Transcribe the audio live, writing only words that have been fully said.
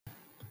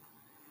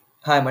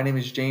Hi, my name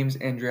is James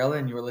Andriella,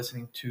 and you are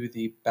listening to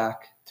the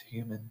Back to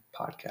Human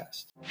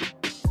podcast.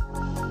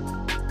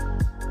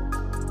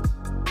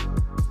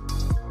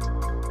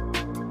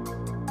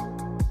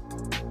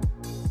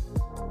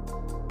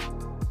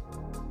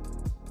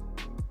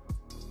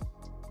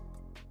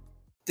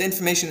 The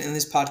information in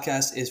this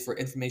podcast is for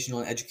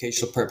informational and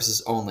educational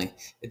purposes only.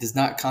 It does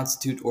not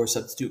constitute or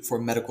substitute for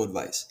medical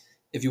advice.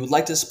 If you would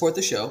like to support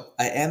the show,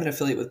 I am an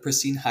affiliate with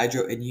Pristine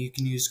Hydro, and you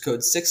can use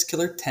code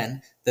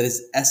 6killer10, that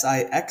is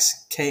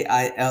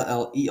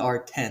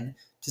SIXKILLER10,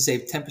 to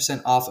save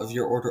 10% off of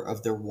your order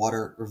of their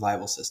water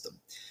revival system.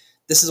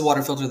 This is a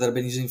water filter that I've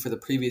been using for the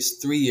previous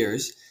 3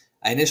 years.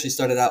 I initially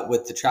started out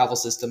with the travel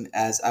system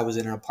as I was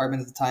in an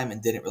apartment at the time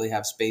and didn't really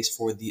have space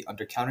for the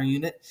under-counter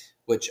unit,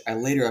 which I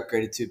later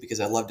upgraded to because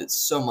I loved it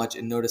so much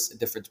and noticed a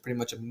difference pretty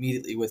much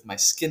immediately with my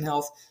skin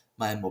health,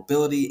 my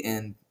mobility,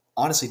 and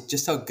honestly,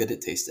 just how good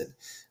it tasted.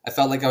 I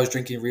felt like I was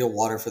drinking real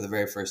water for the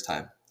very first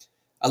time.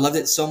 I loved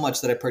it so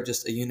much that I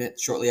purchased a unit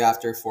shortly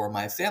after for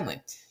my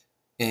family.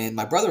 And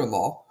my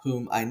brother-in-law,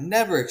 whom I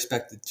never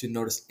expected to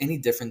notice any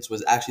difference,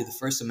 was actually the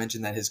first to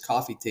mention that his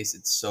coffee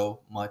tasted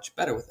so much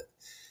better with it.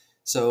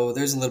 So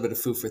there's a little bit of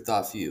food for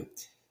thought for you.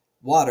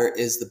 Water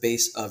is the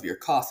base of your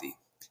coffee,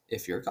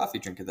 if you're a coffee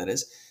drinker, that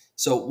is.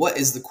 So what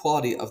is the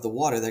quality of the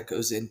water that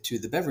goes into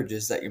the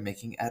beverages that you're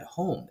making at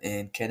home,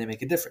 and can it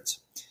make a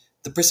difference?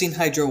 The Pristine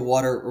Hydro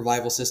Water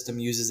Revival System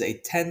uses a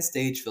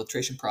 10-stage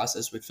filtration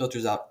process which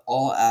filters out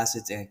all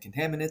acids and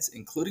contaminants,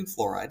 including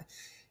fluoride.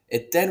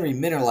 It then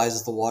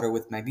remineralizes the water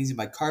with magnesium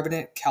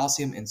bicarbonate,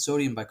 calcium, and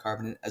sodium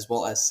bicarbonate, as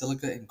well as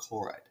silica and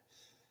chloride.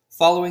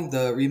 Following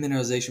the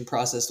remineralization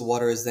process, the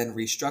water is then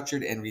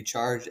restructured and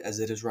recharged as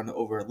it is run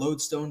over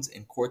lodestones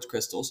and quartz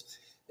crystals.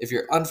 If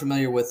you're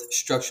unfamiliar with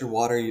structured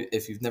water,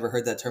 if you've never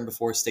heard that term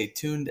before, stay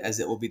tuned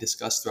as it will be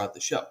discussed throughout the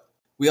show.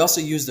 We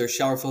also use their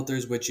shower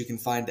filters, which you can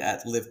find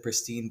at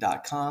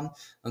livepristine.com.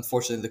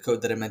 Unfortunately, the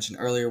code that I mentioned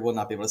earlier will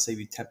not be able to save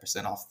you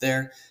 10% off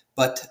there,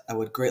 but I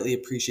would greatly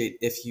appreciate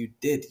if you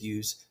did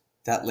use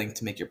that link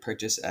to make your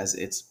purchase, as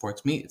it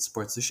supports me, it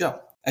supports the show.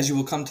 As you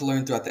will come to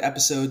learn throughout the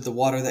episode, the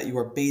water that you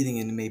are bathing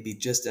in may be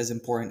just as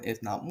important,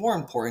 if not more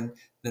important,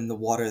 than the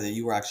water that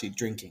you are actually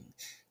drinking.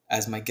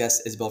 As my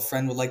guest Isabel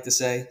friend would like to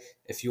say,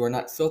 if you are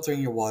not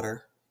filtering your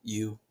water,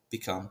 you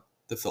become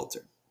the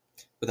filter.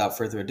 Without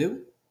further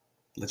ado,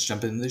 let's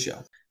jump into the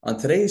show. On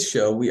today's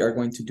show, we are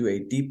going to do a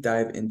deep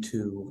dive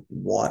into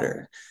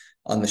water.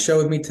 On the show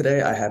with me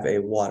today, I have a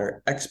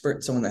water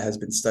expert, someone that has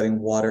been studying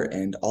water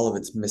and all of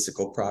its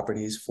mystical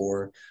properties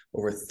for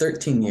over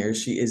 13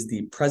 years. She is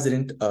the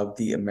president of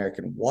the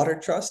American Water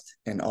Trust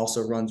and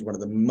also runs one of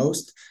the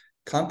most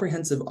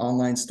comprehensive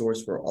online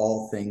stores for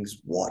all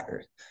things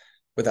water.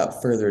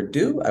 Without further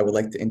ado, I would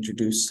like to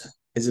introduce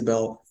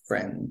Isabel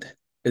Friend.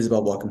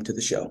 Isabel, welcome to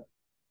the show.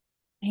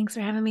 Thanks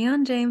for having me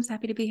on, James.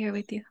 Happy to be here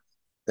with you.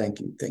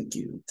 Thank you. Thank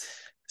you.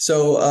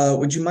 So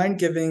would you mind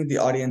giving the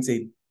audience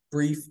a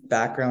brief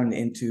background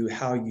into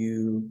how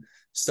you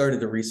started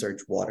to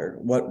research water?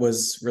 What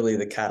was really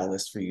the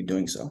catalyst for you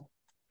doing so?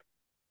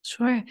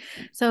 Sure.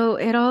 So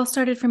it all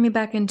started for me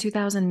back in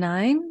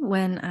 2009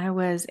 when I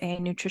was a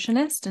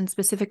nutritionist, and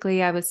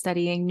specifically I was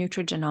studying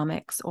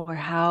nutrigenomics, or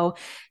how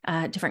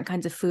different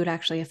kinds of food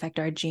actually affect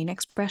our gene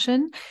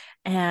expression.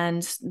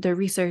 And the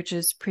research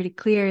is pretty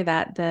clear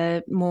that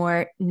the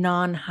more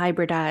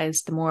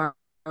non-hybridized, the more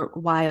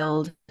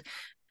wild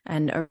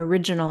and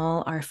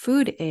original our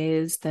food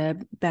is,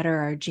 the better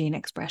our gene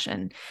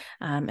expression.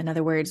 In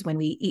other words, when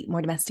we eat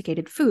more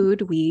domesticated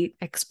food, we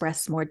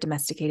express more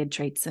domesticated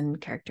traits and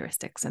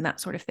characteristics and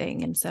that sort of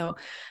thing. And so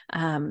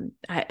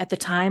at the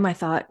time, I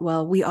thought,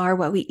 well, we are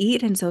what we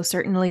eat. And so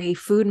certainly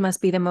food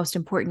must be the most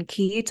important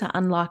key to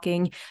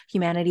unlocking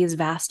humanity's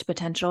vast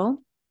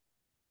potential.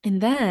 And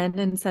then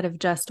instead of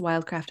just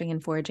wildcrafting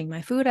and foraging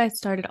my food, I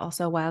started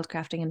also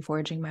wildcrafting and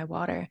foraging my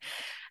water.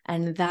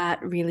 And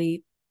that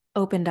really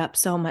opened up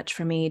so much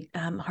for me,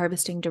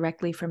 harvesting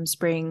directly from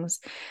springs,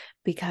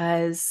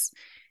 because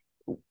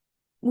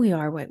we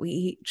are what we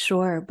eat,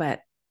 sure, but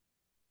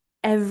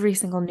every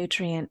single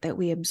nutrient that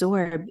we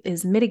absorb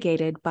is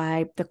mitigated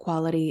by the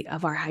quality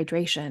of our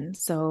hydration.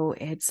 So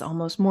it's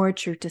almost more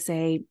true to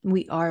say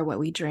we are what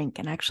we drink.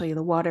 And actually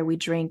the water we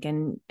drink,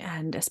 and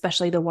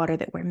especially the water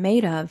that we're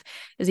made of,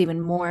 is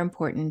even more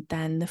important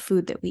than the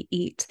food that we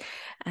eat.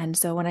 And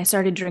so when I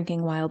started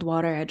drinking wild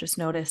water, I just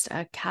noticed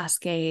a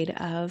cascade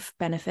of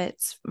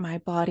benefits for my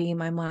body,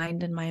 my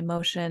mind, and my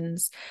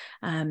emotions.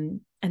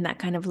 And that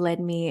kind of led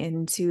me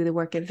into the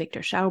work of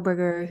Victor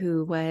Schauberger,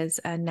 who was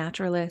a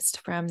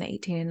naturalist from the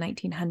 1800s and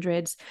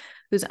 1900s,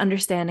 whose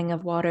understanding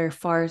of water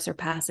far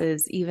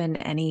surpasses even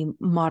any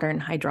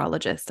modern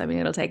hydrologist. I mean,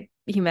 it'll take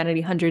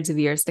humanity hundreds of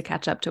years to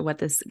catch up to what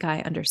this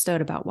guy understood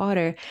about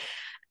water.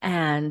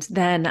 And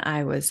then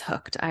I was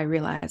hooked. I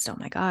realized, oh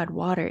my God,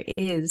 water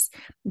is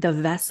the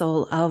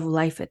vessel of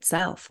life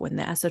itself. When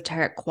the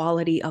esoteric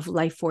quality of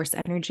life force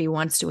energy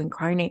wants to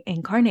incarnate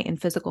in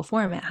physical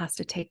form, it has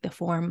to take the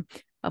form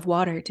of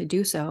water to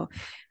do so.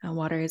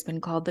 Water has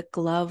been called the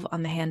glove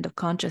on the hand of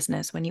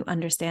consciousness. When you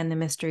understand the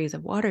mysteries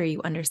of water,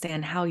 you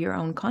understand how your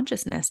own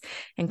consciousness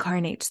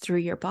incarnates through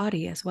your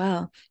body as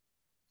well.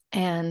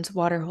 And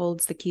water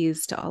holds the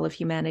keys to all of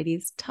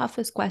humanity's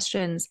toughest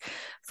questions,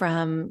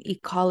 from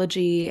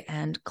ecology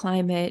and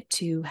climate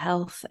to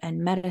health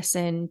and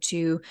medicine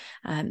to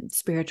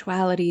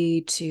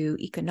spirituality to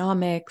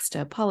economics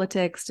to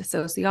politics to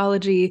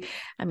sociology.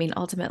 I mean,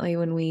 ultimately,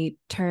 when we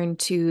turn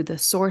to the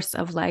source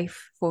of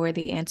life for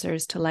the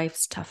answers to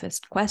life's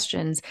toughest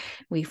questions,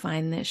 we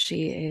find that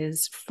she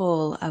is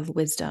full of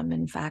wisdom.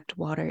 In fact,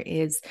 water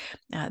is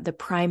the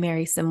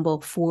primary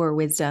symbol for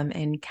wisdom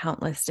in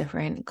countless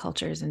different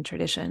cultures and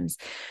traditions.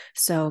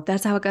 So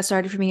that's how it got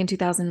started for me in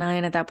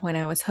 2009. At that point,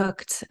 I was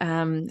hooked,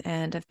 and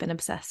I've been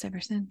obsessed ever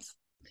since.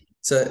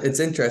 So it's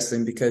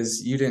interesting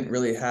because you didn't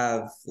really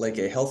have like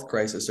a health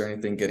crisis or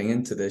anything getting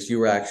into this. You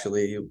were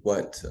actually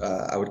what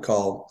I would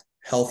call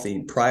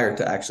healthy prior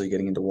to actually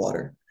getting into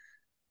water.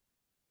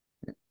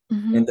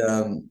 Mm-hmm.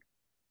 And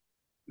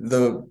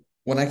the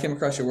when I came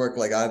across your work,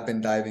 like I've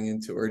been diving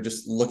into or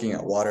just looking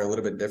at water a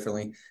little bit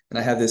differently. And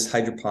I have this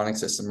hydroponic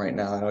system right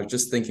now. And I was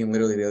just thinking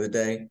literally the other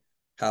day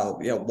how,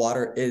 yeah,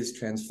 water is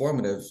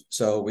transformative.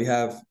 So we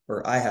have,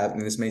 or I have,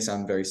 and this may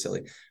sound very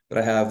silly, but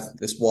I have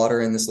this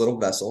water in this little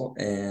vessel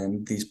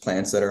and these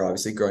plants that are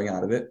obviously growing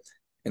out of it.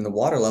 And the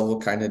water level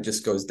kind of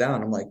just goes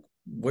down. I'm like,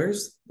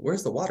 where's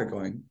the water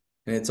going?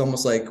 And it's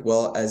almost like,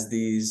 well, as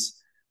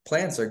these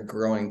plants are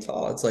growing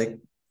tall, it's like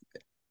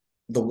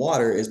the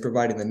water is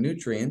providing the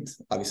nutrient.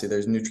 Obviously,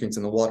 there's nutrients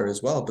in the water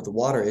as well, but the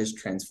water is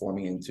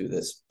transforming into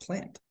this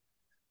plant.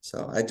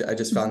 So I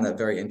just found Mm-hmm. that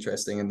very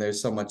interesting. And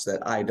there's so much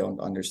that I don't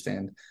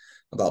understand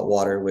about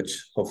water,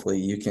 which hopefully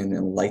you can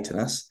enlighten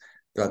us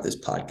throughout this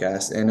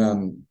podcast.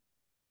 And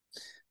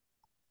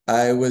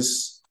I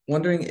was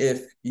wondering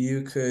if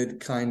you could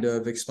kind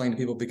of explain to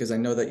people, because I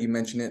know that you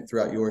mentioned it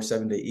throughout your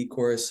 7-day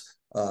e-course,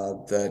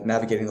 the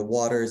navigating the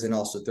waters, and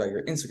also throughout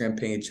your Instagram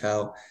page,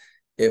 how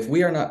if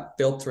we are not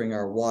filtering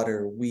our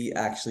water, we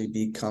actually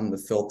become the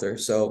filter.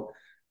 So,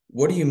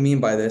 what do you mean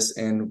by this?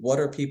 And what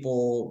are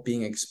people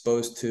being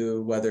exposed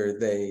to, whether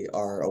they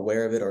are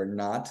aware of it or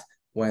not,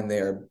 when they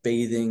are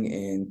bathing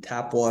in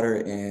tap water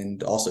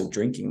and also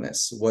drinking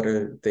this? What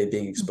are they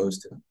being Mm-hmm.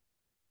 exposed to?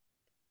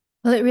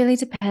 Well, it really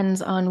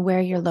depends on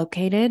where you're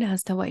located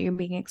as to what you're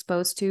being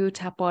exposed to.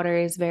 Tap water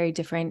is very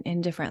different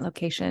in different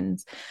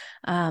locations,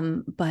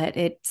 but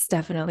it's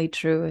definitely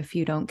true. If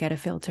you don't get a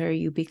filter,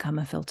 you become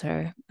a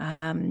filter.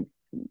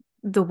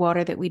 The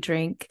water that we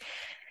drink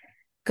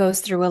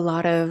goes through a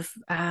lot of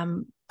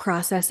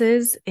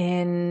processes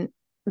in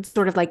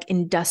sort of like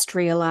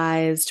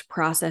industrialized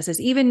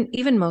processes.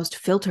 Even most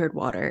filtered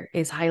water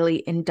is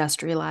highly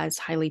industrialized,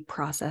 highly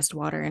processed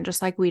water. And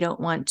just like we don't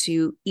want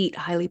to eat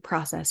highly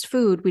processed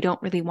food, we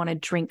don't really want to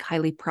drink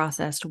highly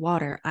processed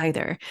water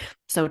either.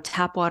 So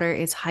tap water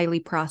is highly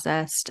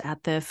processed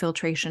at the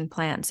filtration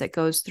plants. It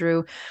goes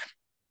through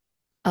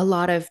a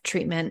lot of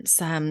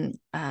treatments,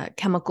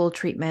 chemical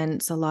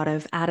treatments, a lot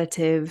of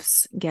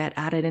additives get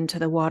added into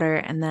the water.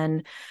 And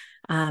then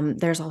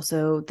there's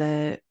also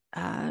the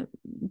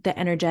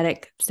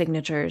energetic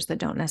signatures that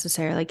don't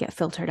necessarily get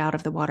filtered out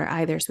of the water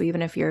either. So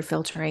even if you're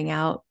filtering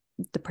out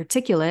the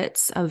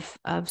particulates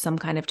of some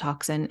kind of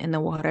toxin in the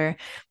water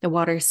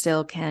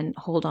still can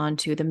hold on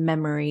to the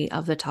memory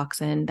of the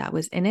toxin that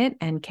was in it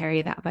and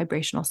carry that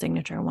vibrational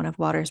signature. One of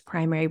water's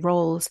primary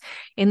roles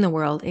in the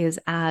world is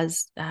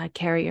as a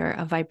carrier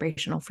of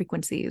vibrational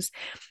frequencies.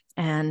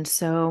 And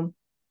so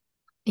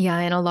yeah,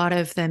 in a lot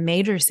of the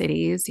major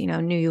cities,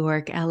 New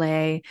York,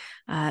 LA,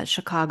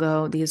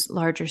 Chicago, these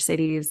larger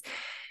cities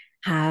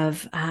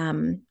have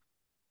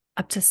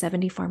up to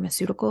 70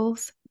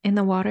 pharmaceuticals in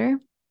the water.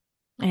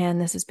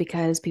 And this is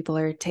because people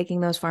are taking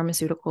those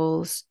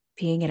pharmaceuticals,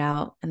 peeing it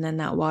out, and then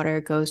that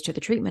water goes to the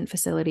treatment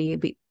facility.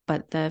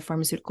 But the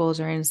pharmaceuticals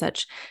are in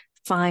such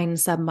fine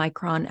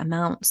submicron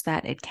amounts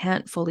that it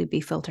can't fully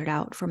be filtered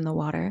out from the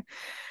water.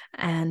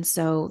 And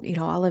so,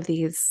 all of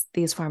these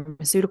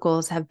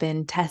pharmaceuticals have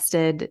been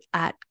tested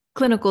at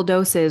clinical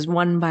doses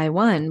one by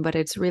one, but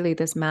it's really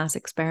this mass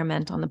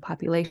experiment on the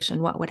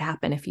population. What would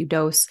happen if you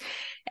dose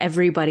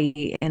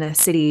everybody in a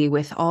city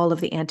with all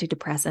of the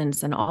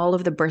antidepressants and all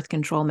of the birth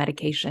control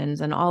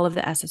medications and all of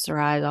the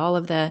SSRIs, all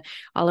of the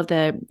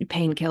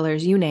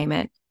painkillers, you name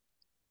it,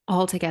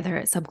 all together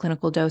at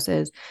subclinical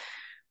doses?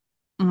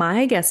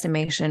 My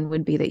guesstimation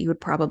would be that you would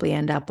probably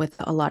end up with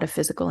a lot of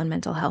physical and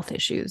mental health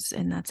issues.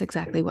 And that's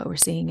exactly what we're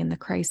seeing in the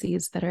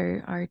crises that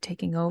are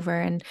taking over.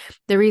 And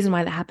the reason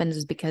why that happens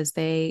is because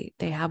they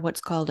have what's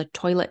called a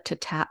toilet to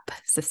tap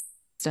system,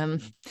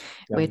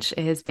 Yeah. which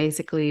is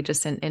basically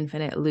just an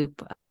infinite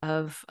loop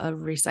of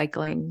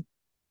recycling.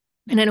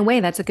 And in a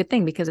way, that's a good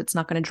thing because it's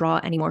not going to draw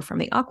any more from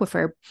the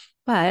aquifer.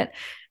 But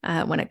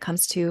when it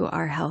comes to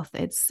our health,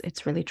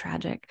 it's really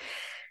tragic.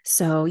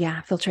 So,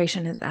 yeah,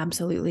 filtration is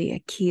absolutely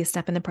a key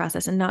step in the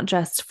process, and not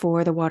just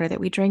for the water that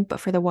we drink, but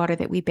for the water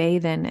that we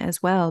bathe in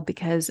as well,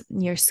 because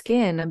your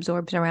skin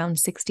absorbs around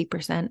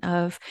 60%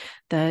 of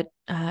the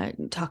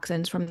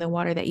toxins from the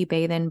water that you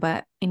bathe in.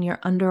 But in your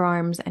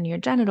underarms and your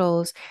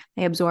genitals,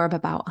 they absorb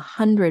about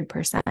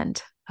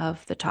 100%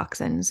 of the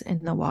toxins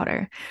in the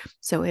water.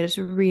 So, it is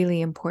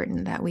really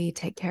important that we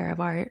take care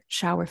of our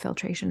shower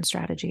filtration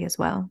strategy as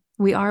well.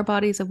 We are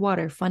bodies of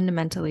water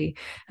fundamentally.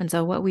 And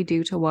so what we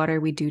do to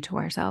water, we do to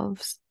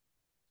ourselves.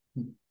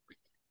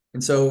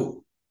 And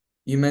so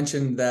you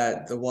mentioned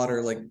that the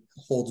water like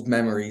holds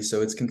memory,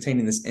 so it's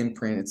containing this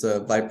imprint. It's a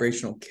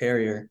vibrational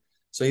carrier.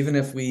 So even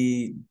if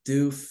we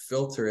do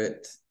filter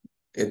it,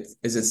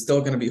 is it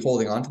still going to be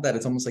holding on to that?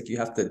 It's almost like you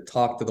have to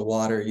talk to the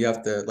water. You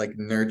have to like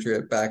nurture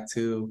it back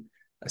to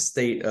a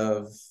state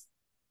of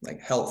like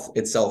health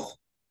itself.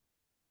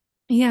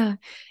 Yeah.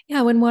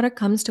 Yeah. When water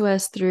comes to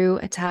us through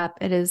a tap,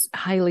 it is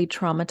highly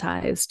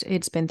traumatized.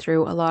 It's been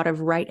through a lot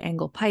of right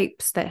angle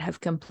pipes that have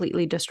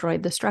completely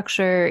destroyed the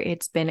structure.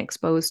 It's been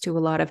exposed to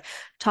a lot of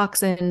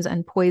toxins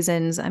and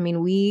poisons. I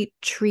mean, we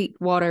treat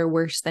water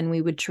worse than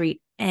we would treat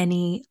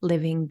any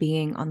living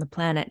being on the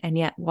planet. And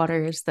yet,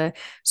 water is the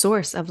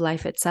source of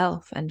life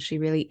itself. And she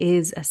really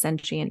is a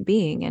sentient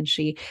being, and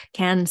she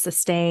can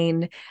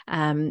sustain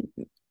um,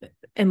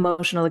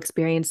 emotional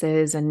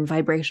experiences and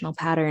vibrational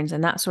patterns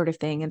and that sort of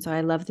thing. And so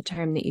I love the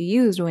term that you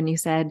used when you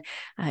said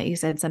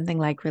something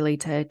like really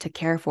to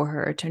care for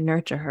her, or to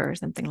nurture her, or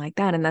something like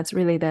that. And that's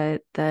really the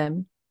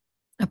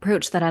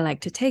approach that I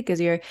like to take. Is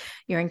you're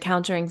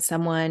encountering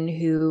someone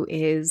who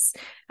is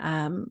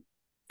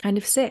kind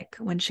of sick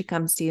when she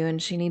comes to you,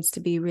 and she needs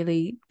to be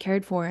really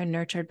cared for and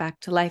nurtured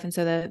back to life. And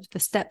so the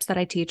steps that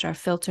I teach are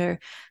filter,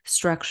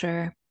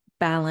 structure,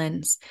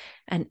 balance,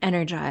 and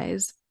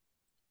energize.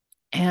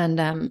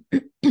 And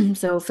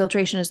so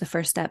filtration is the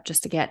first step,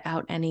 just to get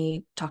out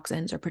any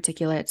toxins or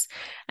particulates.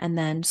 And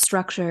then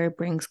structure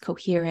brings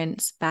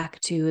coherence back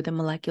to the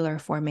molecular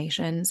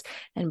formations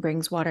and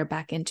brings water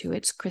back into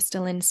its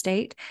crystalline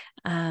state.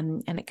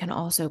 And it can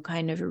also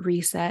kind of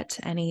reset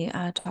any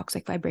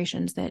toxic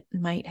vibrations that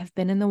might have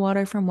been in the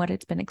water from what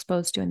it's been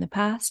exposed to in the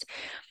past.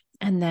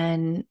 And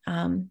then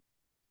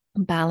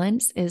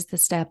balance is the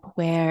step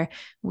where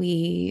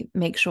we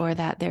make sure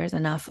that there's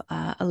enough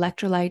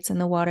electrolytes in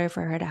the water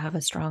for her to have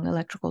a strong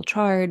electrical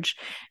charge,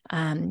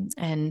 and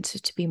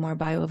to be more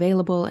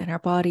bioavailable in our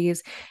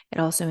bodies. It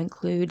also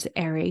includes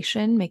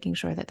aeration, making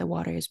sure that the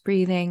water is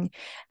breathing.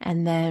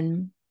 And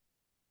then,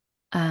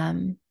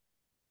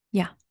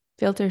 yeah,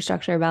 filter,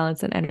 structure,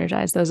 balance, and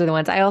energize. Those are the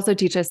ones. I also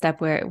teach a step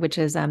which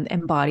is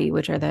embody,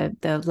 which are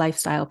the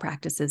lifestyle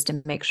practices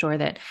to make sure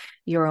that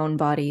your own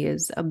body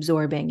is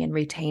absorbing and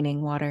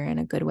retaining water in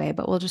a good way.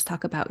 But we'll just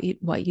talk about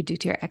what you do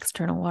to your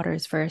external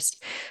waters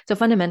first. So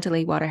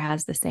fundamentally, water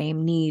has the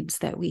same needs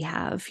that we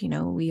have. You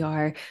know, we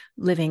are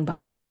living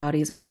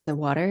bodies of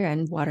water,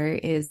 and water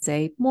is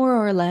a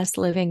more or less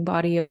living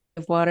body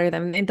of water.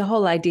 Then the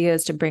whole idea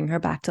is to bring her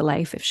back to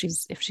life if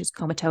she's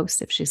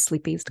comatose, if she's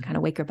sleepy, is to kind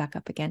of wake her back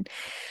up again.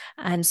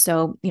 And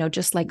so, you know,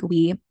 just like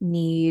we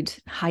need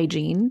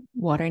hygiene,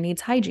 water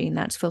needs hygiene.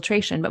 That's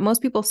filtration. But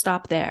most people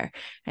stop there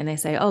and they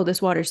say, oh,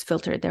 this water's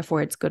filtered,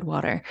 therefore it's good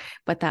water.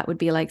 But that would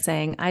be like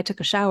saying, I took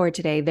a shower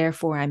today,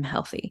 therefore I'm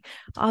healthy.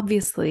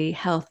 Obviously,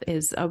 health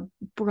is a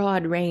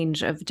broad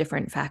range of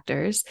different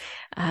factors.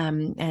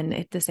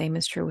 And the same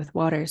is true with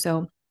water.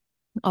 So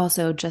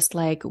also, just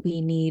like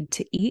we need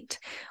to eat,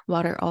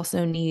 water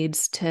also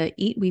needs to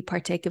eat. We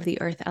partake of the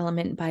earth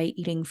element by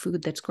eating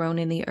food that's grown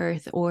in the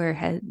earth, or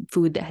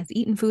food that has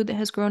eaten food that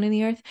has grown in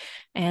the earth.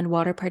 And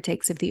water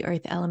partakes of the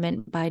earth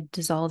element by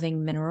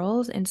dissolving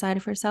minerals inside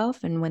of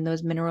herself. And when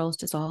those minerals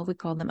dissolve, we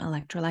call them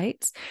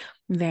electrolytes.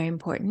 Very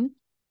important.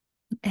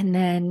 And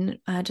then,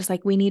 just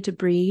like we need to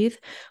breathe,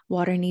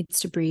 water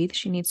needs to breathe.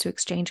 She needs to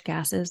exchange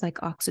gases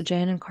like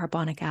oxygen and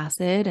carbonic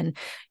acid. And,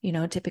 you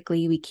know,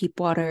 typically we keep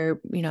water,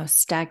 you know,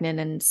 stagnant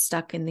and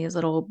stuck in these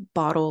little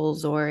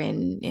bottles, or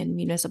in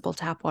municipal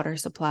tap water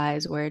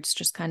supplies, where it's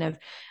just kind of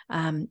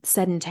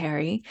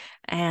sedentary.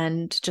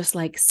 And just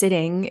like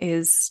sitting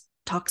is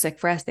toxic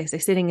for us. They say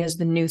sitting is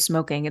the new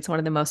smoking. It's one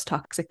of the most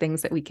toxic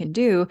things that we can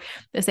do.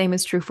 The same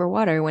is true for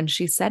water. When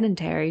she's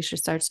sedentary, she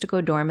starts to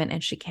go dormant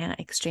and she can't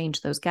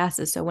exchange those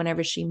gases. So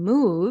whenever she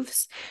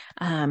moves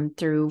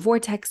through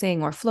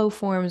vortexing or flow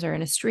forms, or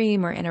in a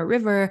stream or in a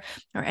river,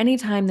 or any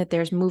time that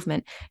there's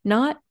movement,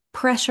 not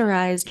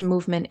pressurized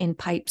movement in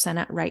pipes and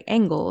at right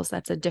angles,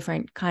 that's a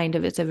different kind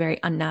of, it's a very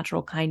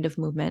unnatural kind of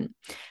movement.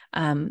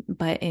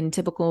 But in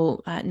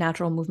typical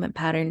natural movement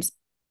patterns,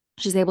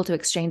 she's able to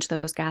exchange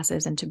those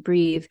gases and to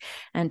breathe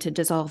and to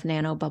dissolve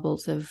nano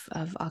bubbles of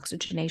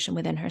oxygenation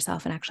within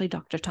herself. And actually,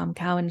 Dr. Tom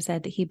Cowan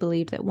said that he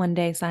believed that one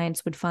day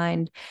science would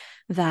find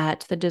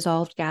that the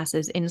dissolved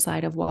gases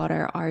inside of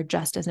water are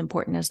just as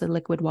important as the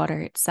liquid water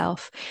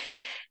itself.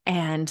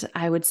 And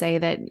I would say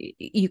that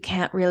you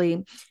can't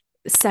really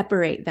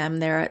separate them.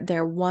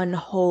 They're one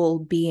whole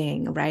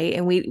being, right?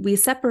 And we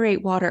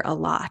separate water a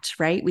lot,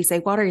 right? We say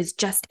water is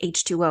just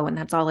H2O and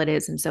that's all it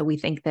is. And so we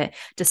think that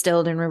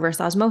distilled in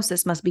reverse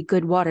osmosis must be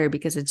good water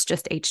because it's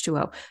just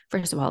H2O.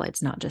 First of all,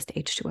 it's not just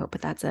H2O,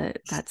 but that's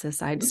a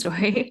side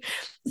story.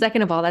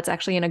 Second of all, that's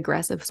actually an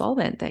aggressive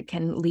solvent that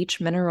can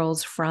leach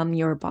minerals from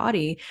your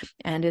body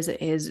and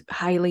is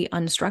highly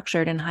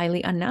unstructured and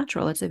highly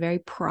unnatural. It's a very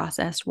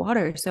processed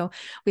water. So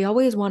we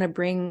always want to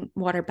bring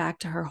water back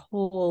to her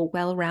whole,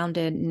 well-rounded,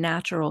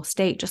 natural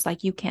state. Just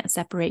like you can't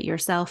separate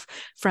yourself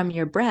from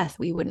your breath,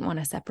 we wouldn't want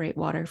to separate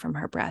water from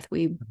her breath.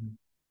 We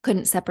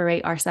couldn't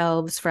separate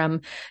ourselves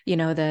from,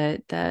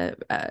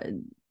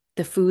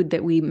 the food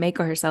that we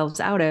make ourselves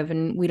out of,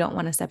 and we don't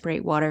want to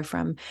separate water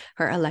from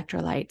her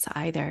electrolytes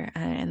either.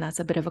 And that's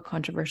a bit of a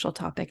controversial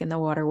topic in the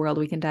water world.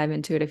 We can dive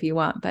into it if you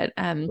want, but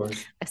I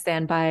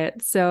stand by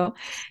it. So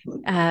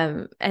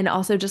and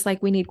also, just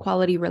like we need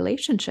quality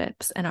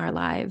relationships in our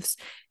lives,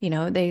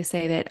 they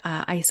say that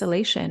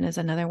isolation is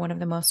another one of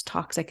the most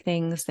toxic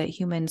things that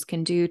humans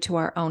can do to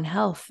our own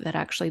health, that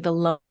actually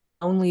the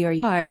lonelier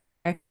you are,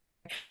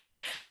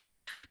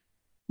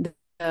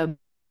 the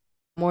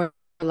more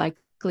likely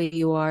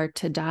you are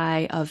to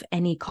die of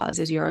any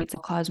causes. Your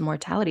cause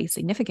mortality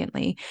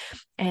significantly.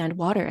 And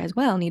water as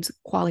well needs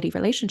quality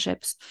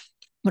relationships.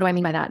 What do I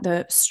mean by that?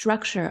 The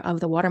structure of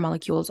the water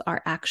molecules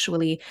are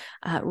actually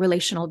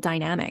relational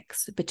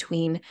dynamics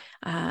between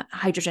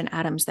hydrogen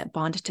atoms that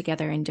bond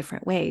together in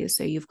different ways.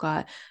 So you've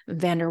got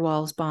van der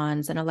Waals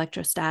bonds and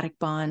electrostatic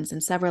bonds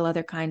and several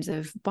other kinds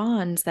of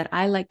bonds that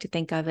I like to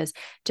think of as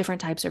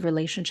different types of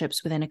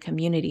relationships within a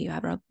community. You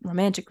have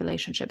romantic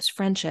relationships,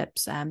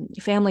 friendships,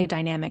 family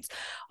dynamics.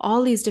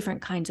 All these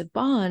different kinds of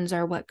bonds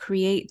are what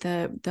create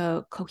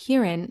the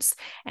coherence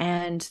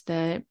and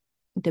the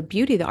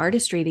beauty, the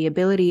artistry, the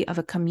ability of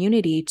a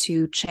community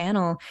to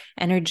channel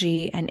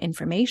energy and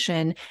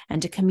information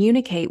and to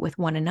communicate with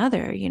one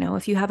another.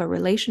 If you have a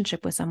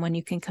relationship with someone,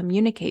 you can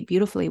communicate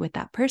beautifully with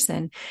that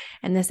person.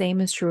 And the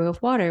same is true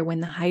of water.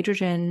 When the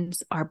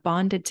hydrogens are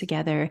bonded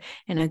together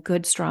in a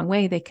good, strong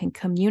way, they can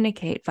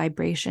communicate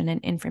vibration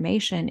and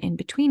information in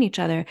between each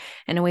other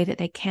in a way that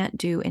they can't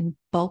do in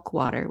bulk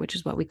water, which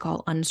is what we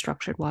call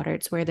unstructured water.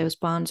 It's where those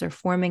bonds are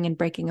forming and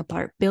breaking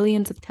apart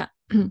billions of times.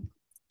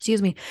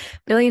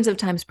 Billions of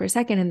times per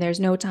second, and there's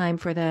no time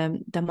for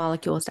the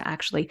molecules to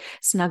actually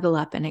snuggle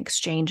up and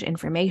exchange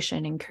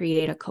information and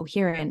create a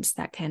coherence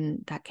that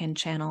can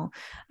channel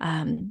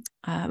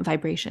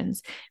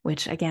vibrations,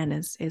 which again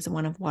is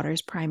one of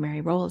water's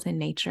primary roles in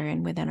nature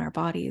and within our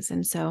bodies.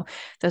 And so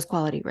those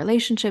quality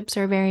relationships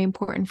are very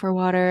important for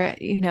water.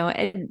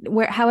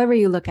 However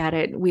you look at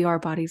it, we are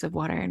bodies of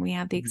water and we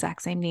have the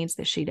exact same needs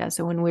that she does.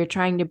 So when we're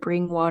trying to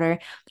bring water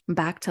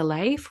back to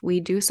life, we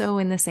do so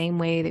in the same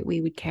way that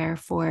we would care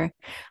for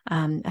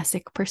a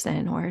sick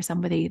person or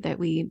somebody that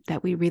we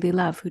really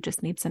love who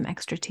just needs some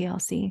extra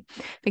TLC,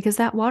 because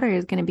that water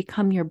is going to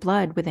become your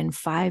blood within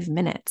 5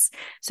 minutes.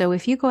 So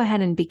if you go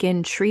ahead and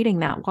begin treating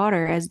that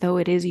water as though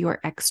it is your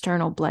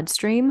external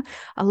bloodstream,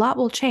 a lot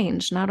will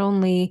change, not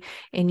only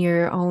in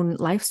your own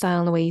lifestyle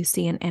and the way you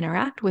see and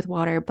interact with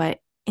water, but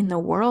in the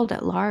world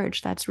at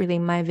large. That's really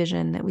my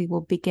vision, that we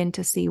will begin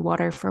to see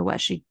water for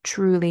what she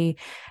truly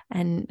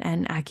and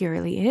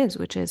accurately is,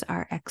 which is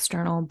our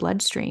external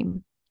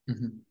bloodstream.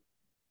 Mm-hmm.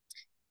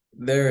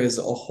 There is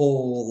a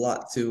whole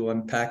lot to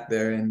unpack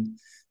there. And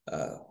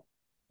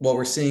what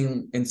we're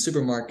seeing in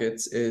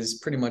supermarkets is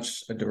pretty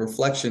much a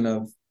reflection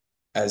of,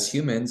 as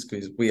humans,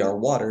 because we are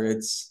water,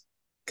 it's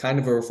kind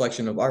of a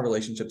reflection of our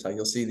relationships. How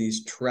you'll see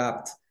these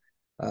trapped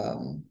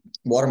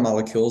water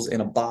molecules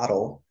in a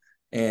bottle,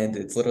 and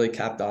it's literally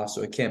capped off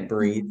so it can't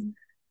breathe.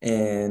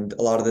 And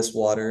a lot of this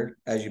water,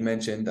 as you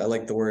mentioned, I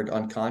like the word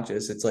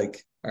unconscious. It's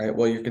like, all right,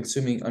 well, you're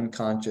consuming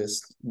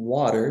unconscious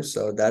water,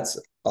 so that's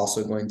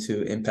also going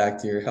to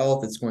impact your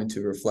health. It's going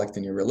to reflect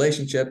in your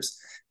relationships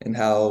and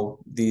how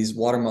these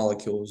water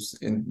molecules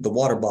in the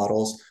water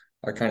bottles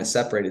are kind of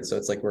separated. So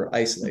it's like we're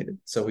isolated.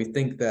 So we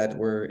think that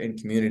we're in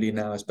community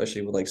now,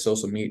 especially with like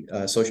social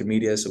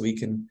media, so we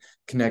can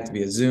connect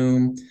via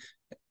Zoom.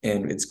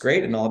 And it's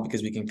great and all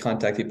because we can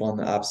contact people on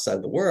the opposite side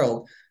of the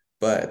world.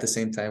 But at the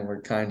same time,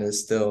 we're kind of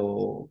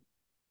still,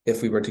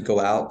 if we were to go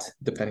out,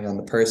 depending on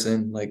the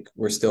person, like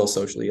we're still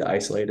socially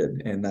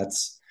isolated. And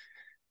that's,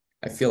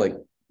 I feel like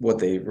what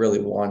they really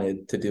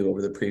wanted to do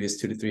over the previous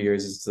 2 to 3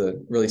 years is to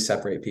really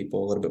separate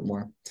people a little bit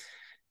more.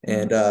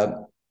 And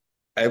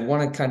I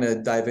want to kind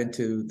of dive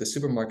into the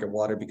supermarket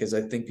water because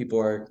I think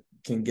people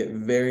can get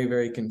very,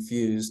 very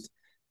confused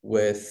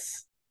with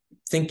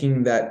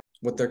thinking that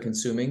what they're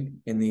consuming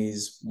in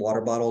these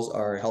water bottles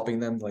are helping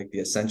them, like the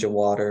essential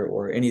water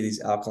or any of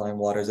these alkaline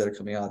waters that are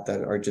coming out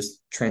that are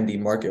just trendy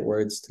market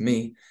words to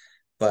me,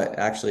 but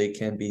actually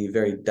can be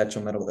very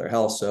detrimental to their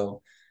health.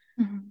 So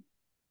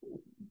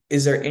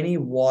is there any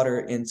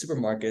water in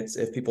supermarkets,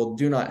 if people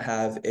do not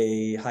have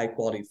a high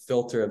quality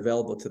filter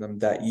available to them,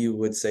 that you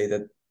would say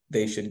that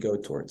they should go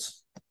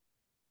towards?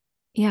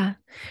 Yeah.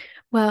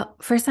 Well,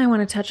 first I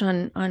want to touch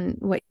on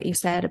what you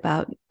said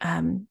about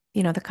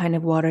the kind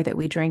of water that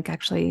we drink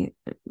actually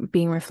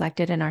being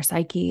reflected in our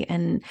psyche.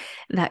 And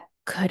that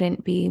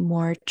couldn't be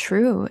more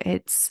true.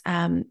 It's,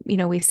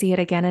 we see it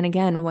again and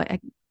again.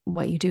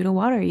 What you do to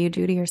water, you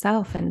do to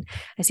yourself. And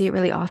I see it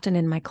really often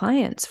in my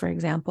clients. For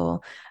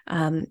example,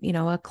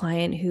 a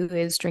client who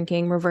is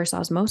drinking reverse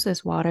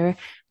osmosis water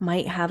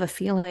might have a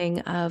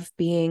feeling of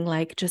being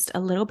like just a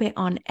little bit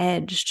on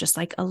edge, just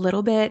like a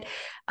little bit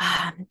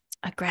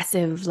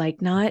aggressive, like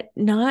not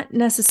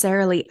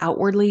necessarily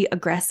outwardly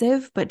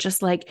aggressive, but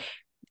just like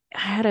I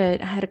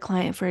had a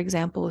client, for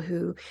example,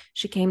 who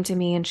she came to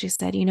me and she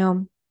said,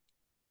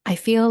 I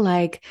feel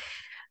like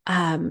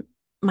um,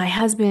 my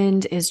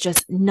husband is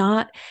just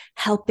not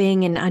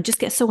helping. And I just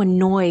get so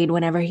annoyed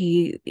whenever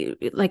I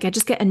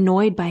just get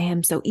annoyed by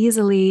him so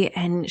easily.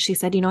 And she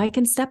said, I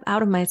can step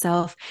out of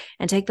myself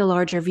and take the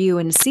larger view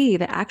and see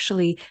that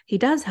actually he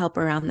does help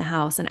around the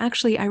house. And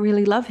actually, I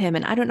really love him.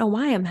 And I don't know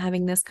why I'm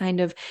having this kind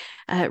of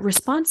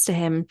response to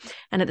him.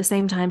 And at the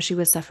same time, she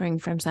was suffering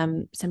from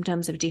some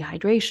symptoms of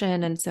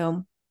dehydration. And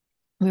so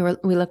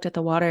we looked at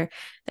the water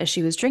that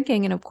she was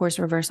drinking, and of course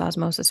reverse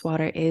osmosis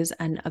water is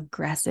an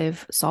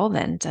aggressive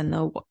solvent, and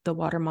the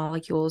water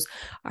molecules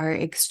are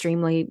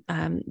extremely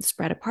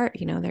spread apart.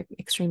 They're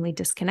extremely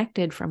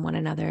disconnected from one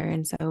another,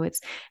 and so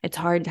it's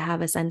hard to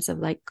have a sense of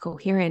like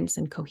coherence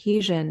and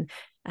cohesion.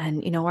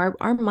 And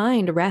our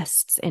mind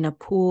rests in a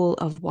pool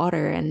of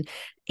water, and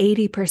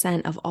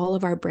 80% of all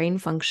of our brain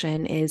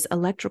function is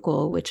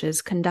electrical, which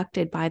is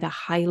conducted by the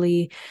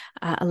highly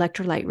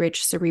electrolyte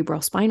rich cerebral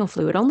spinal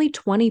fluid. Only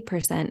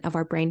 20% of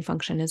our brain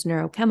function is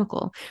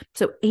neurochemical.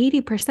 So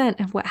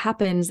 80% of what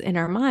happens in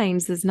our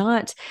minds is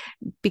not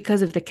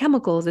because of the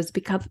chemicals, it's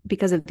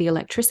because of the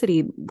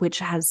electricity, which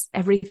has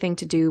everything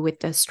to do with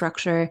the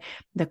structure,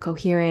 the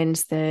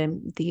coherence,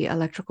 the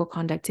electrical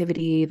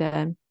conductivity,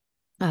 the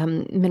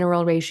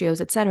mineral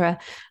ratios, etc.,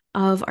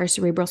 of our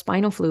cerebral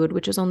spinal fluid,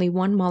 which is only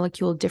one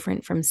molecule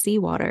different from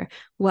seawater.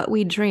 What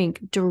we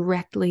drink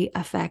directly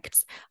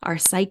affects our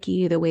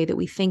psyche, the way that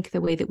we think,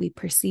 the way that we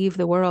perceive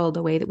the world,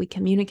 the way that we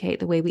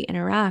communicate, the way we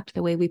interact,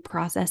 the way we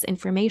process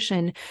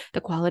information, the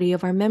quality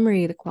of our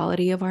memory, the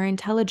quality of our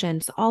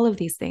intelligence, all of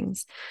these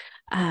things.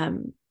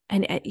 And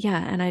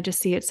I just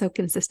see it so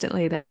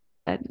consistently that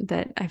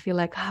I feel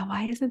like,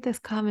 why isn't this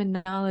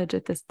common knowledge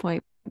at this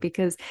point?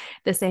 Because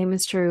the same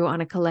is true on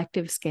a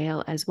collective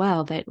scale as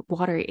well, that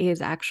water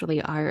is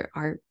actually our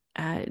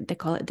they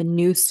call it the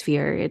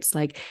noosphere.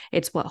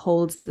 It's what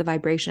holds the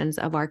vibrations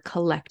of our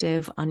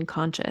collective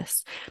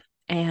unconscious.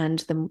 And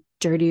the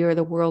dirtier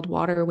the world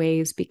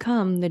waterways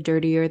become, the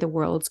dirtier the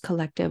world's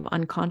collective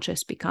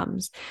unconscious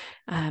becomes.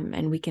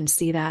 And we can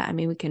see that. I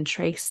mean, we can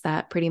trace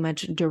that pretty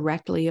much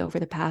directly over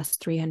the past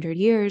 300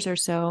 years or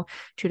so,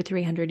 200 to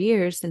 300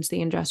 years since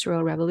the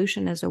Industrial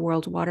Revolution, as the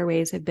world's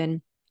waterways have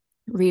been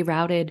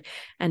rerouted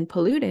and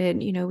polluted.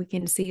 We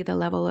can see the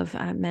level of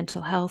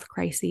mental health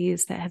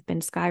crises that have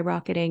been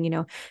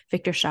skyrocketing.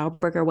 Victor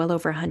Schauberger, well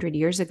over 100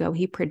 years ago,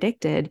 he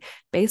predicted,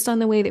 based on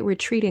the way that we're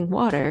treating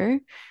water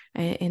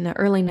in the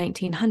early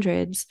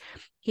 1900s,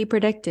 he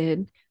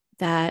predicted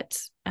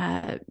that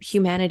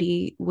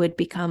humanity would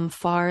become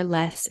far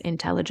less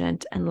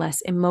intelligent and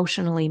less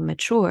emotionally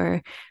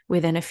mature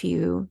within a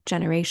few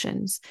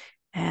generations.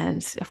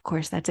 And of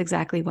course, that's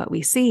exactly what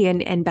we see.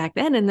 And back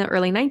then in the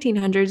early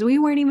 1900s, we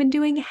weren't even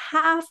doing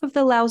half of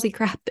the lousy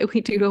crap that we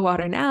do to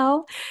water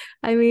now.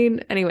 I mean,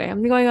 anyway,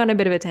 I'm going on a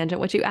bit of a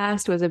tangent. What you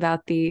asked was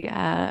about the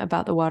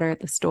water at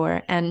the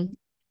store. And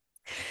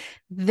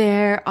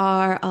there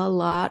are a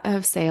lot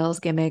of sales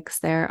gimmicks.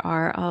 There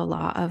are a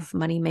lot of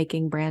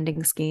money-making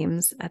branding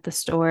schemes at the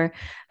store.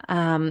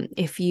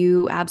 If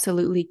you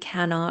absolutely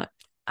cannot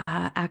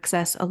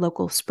access a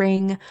local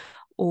spring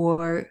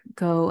or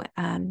go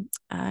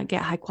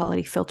get high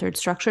quality filtered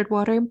structured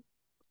water,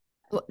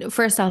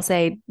 first I'll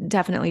say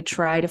definitely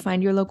try to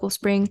find your local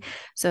spring.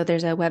 So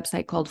there's a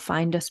website called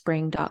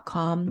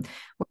findaspring.com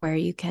where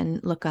you can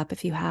look up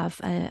if you have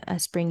a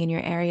spring in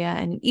your area.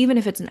 And even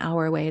if it's an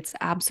hour away, it's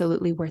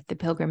absolutely worth the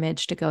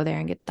pilgrimage to go there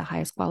and get the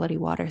highest quality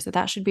water. So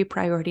that should be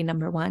priority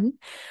number one.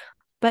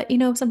 But,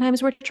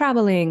 sometimes we're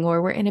traveling or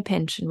we're in a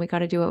pinch and we got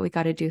to do what we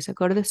got to do. So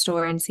go to the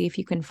store and see if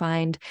you can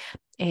find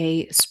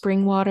a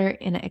spring water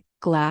in a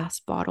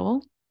glass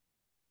bottle.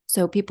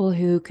 So people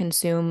who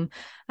consume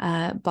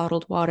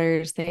bottled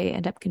waters, they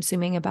end up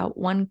consuming about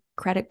one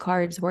credit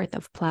card's worth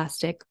of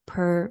plastic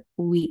per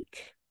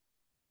week.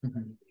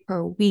 Mm-hmm.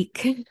 Per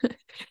week.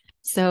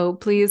 So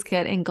please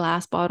get in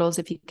glass bottles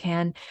if you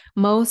can.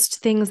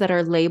 Most things that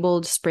are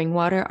labeled spring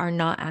water are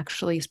not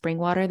actually spring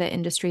water. The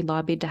industry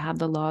lobbied to have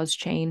the laws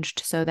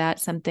changed so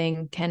that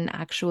something can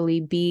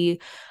actually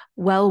be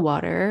well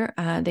water.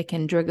 They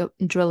can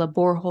drill a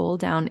borehole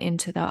down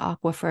into the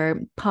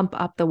aquifer, pump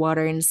up the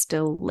water, and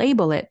still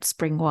label it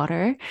spring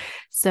water.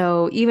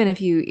 So even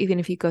if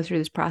you go through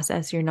this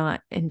process, you're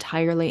not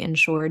entirely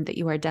ensured that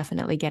you are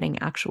definitely getting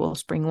actual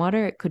spring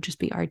water. It could just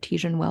be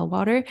artesian well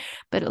water,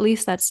 but at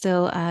least that's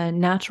still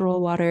natural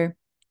water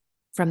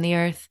from the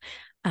earth.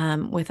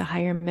 With a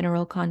higher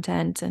mineral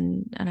content,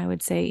 and I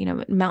would say,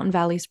 Mountain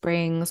Valley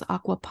Springs,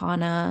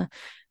 Aquapana,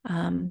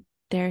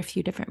 there are a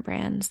few different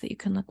brands that you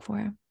can look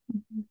for.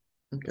 Mhm.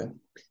 Okay.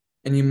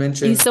 And you You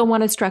mentioned, still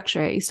want to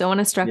structure it. You still want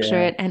to structure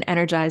yeah. it and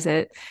energize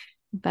it.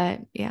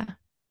 But yeah.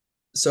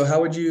 So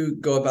how would you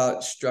go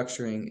about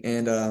structuring?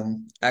 And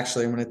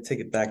actually, I'm going to take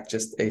it back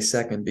just a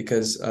second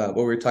because what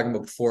we were talking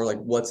about before, like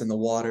what's in the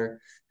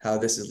water, how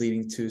this is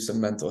leading to some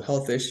mental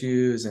health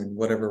issues and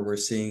whatever we're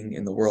seeing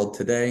in the world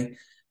today.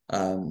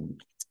 Um,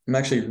 I'm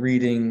actually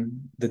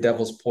reading The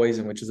Devil's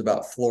Poison, which is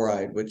about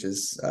fluoride, which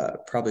is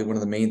probably one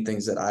of the main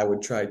things that I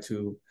would try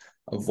to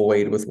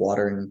avoid with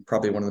water, and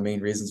probably one of the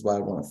main reasons why I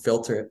want to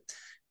filter it.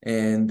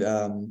 And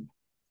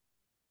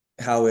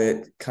how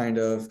it kind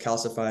of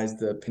calcifies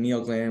the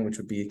pineal gland, which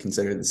would be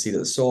considered the seat of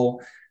the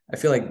soul. I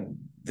feel like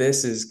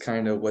this is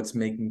kind of what's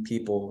making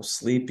people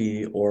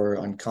sleepy or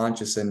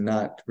unconscious and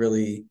not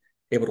really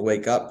able to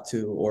wake up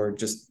to or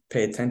just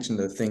pay attention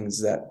to the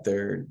things that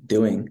they're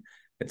doing.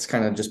 It's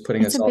kind of just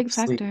putting It's us a all to big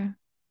sleep. factor.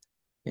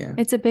 Yeah.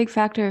 It's a big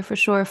factor for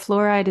sure.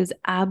 Fluoride is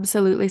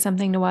absolutely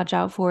something to watch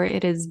out for.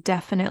 It is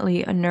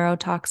definitely a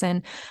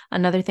neurotoxin.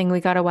 Another thing we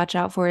got to watch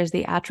out for is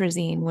the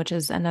atrazine, which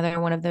is another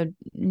one of the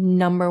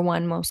number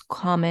one most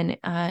common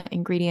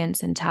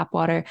ingredients in tap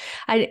water.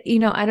 I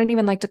don't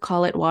even like to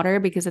call it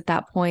water because at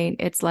that point,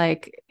 it's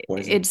like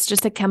Poison. it's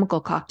just a chemical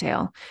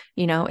cocktail.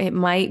 It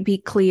might be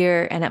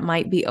clear and it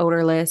might be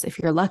odorless. If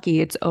you're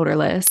lucky, it's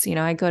odorless.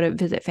 I go to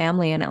visit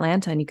family in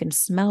Atlanta and you can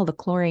smell the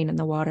chlorine in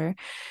the water.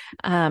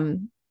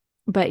 Um,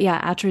 but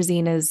yeah,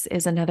 atrazine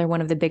is another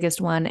one of the biggest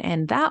one,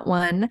 and that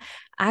one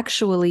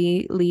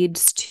actually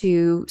leads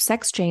to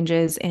sex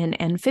changes in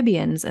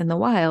amphibians in the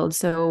wild.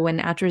 So when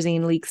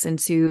atrazine leaks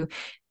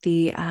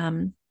the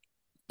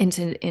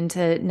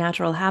into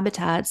natural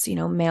habitats,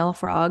 male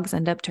frogs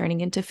end up turning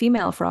into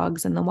female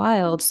frogs in the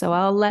wild. So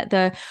I'll let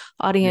the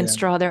audience Yeah.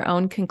 draw their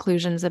own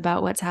conclusions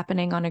about what's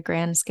happening on a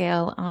grand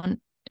scale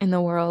in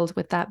the world,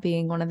 with that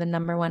being one of the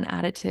number one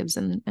additives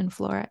in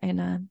flora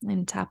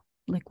in tap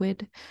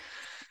liquid.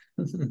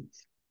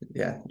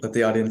 Yeah. Let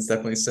the audience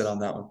definitely sit on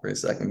that one for a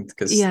second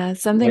because Yeah,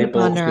 something to light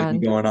bulbs ponder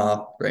should be on. going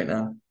off right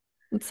now.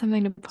 It's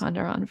something to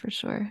ponder on for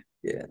sure.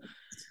 Yeah.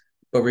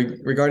 But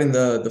regarding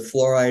the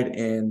fluoride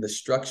and the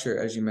structure,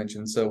 as you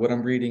mentioned, so what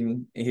I'm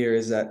reading here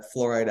is that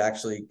fluoride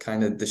actually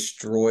kind of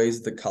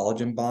destroys the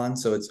collagen bond,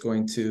 so it's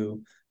going to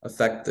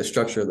affect the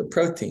structure of the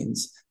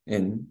proteins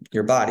in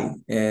your body,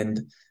 and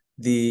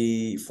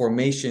the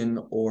formation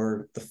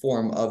or the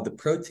form of the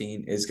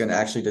protein is going to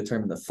actually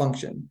determine the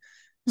function.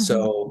 Mm-hmm.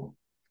 So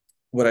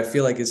what I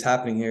feel like is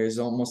happening here is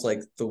almost like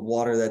the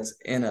water that's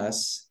in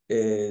us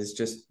is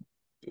just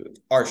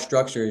our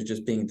structure is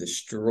just being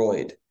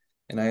destroyed.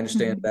 And I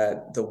understand Mm-hmm.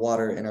 that the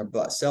water in our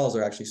blood cells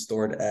are actually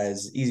stored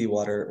as easy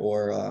water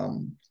or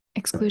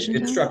Exclusion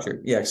it's zone.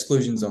 structured. Yeah,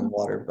 exclusion zone Mm-hmm.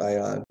 water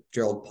by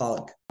Gerald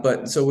Pollack.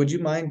 But so would you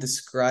mind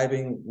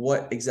describing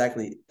what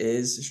exactly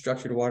is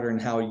structured water and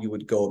how you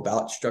would go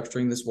about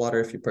structuring this water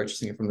if you're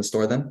purchasing it from the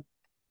store then?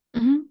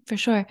 Mm-hmm. For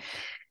sure.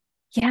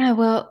 Yeah,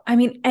 well, I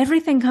mean,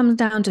 everything comes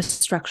down to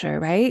structure,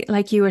 right?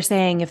 Like you were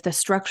saying, if the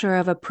structure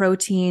of a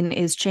protein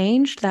is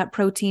changed, that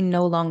protein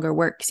no longer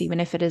works, even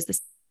if it is the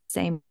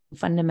same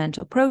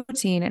fundamental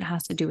protein. It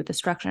has to do with the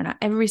structure. Now,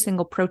 every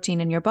single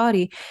protein in your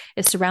body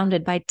is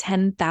surrounded by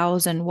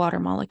 10,000 water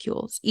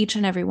molecules, each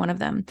and every one of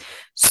them.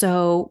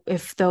 So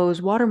if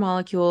those water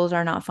molecules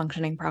are not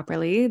functioning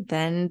properly,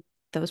 then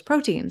those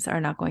proteins are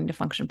not going to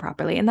function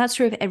properly. And that's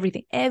true of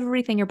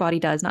everything your body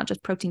does, not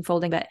just protein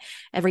folding, but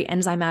every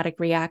enzymatic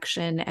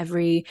reaction,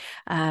 every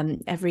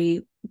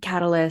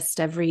catalyst,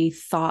 every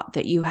thought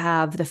that you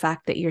have, the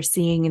fact that you're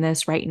seeing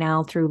this right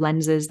now through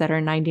lenses that are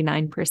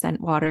 99%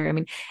 water. I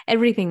mean,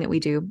 everything that we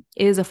do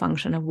is a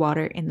function of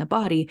water in the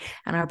body,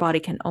 and our body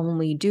can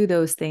only do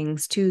those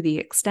things to the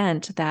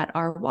extent that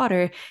our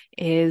water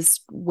is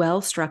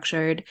well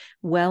structured,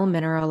 well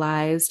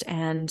mineralized,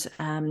 and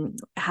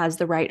has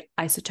the right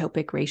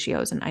isotopic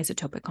ratios and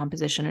isotopic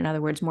composition. In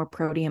other words, more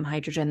protium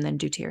hydrogen than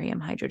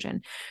deuterium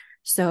hydrogen.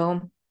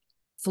 So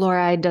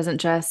fluoride doesn't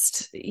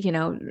just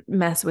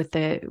mess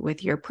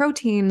with your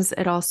proteins,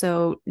 it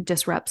also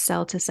disrupts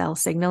cell to cell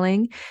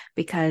signaling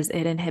because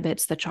it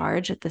inhibits the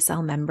charge at the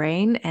cell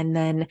membrane, and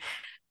then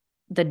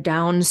the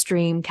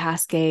downstream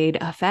cascade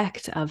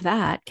effect of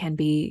that can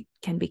be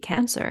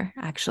cancer,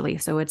 actually.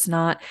 So it's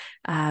not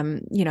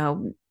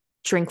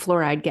drink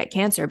fluoride, get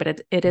cancer,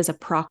 but it is a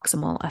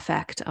proximal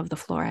effect of the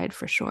fluoride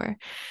for sure.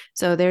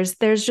 So there's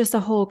just a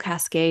whole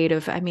cascade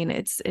of, I mean,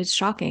 it's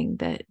shocking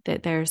that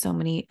there are so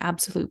many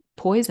absolute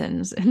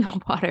poisons in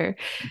the water.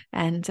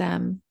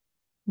 And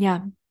yeah,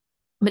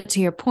 but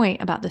to your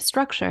point about the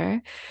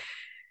structure,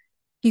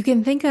 you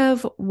can think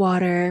of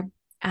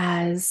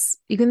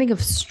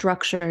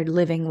structured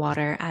living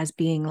water as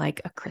being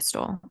like a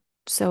crystal.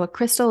 So a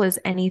crystal is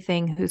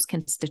anything whose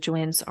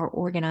constituents are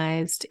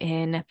organized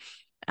in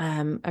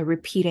a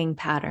repeating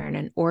pattern,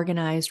 an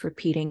organized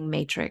repeating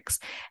matrix.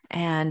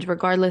 And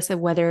regardless of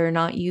whether or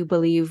not you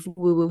believe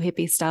woo woo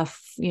hippie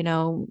stuff,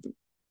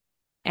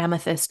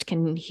 amethyst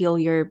can heal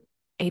your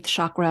eighth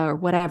chakra or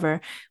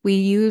whatever. We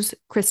use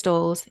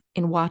crystals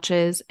in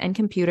watches and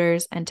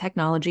computers and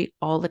technology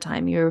all the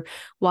time. You're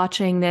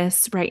watching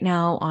this right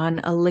now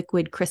on a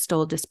liquid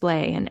crystal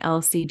display, an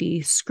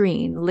LCD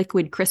screen.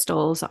 Liquid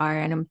crystals are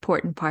an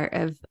important part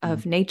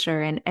of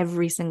nature, and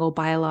every single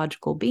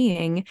biological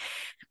being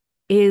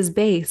is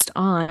based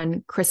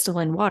on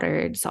crystalline water.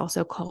 It's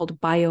also called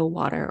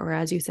biowater, or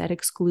as you said,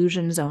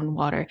 exclusion zone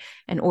water.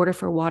 In order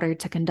for water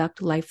to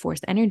conduct life force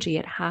energy,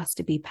 it has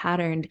to be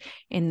patterned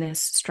in this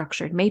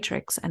structured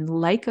matrix. And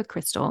like a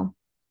crystal,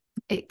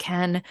 it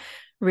can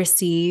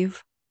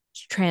receive,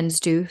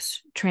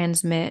 transduce,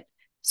 transmit,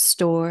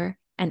 store,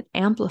 and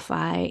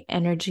amplify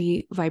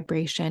energy,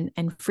 vibration,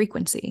 and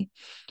frequency.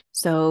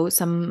 So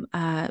some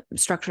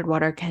structured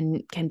water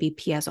can be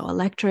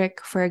piezoelectric,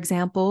 for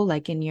example,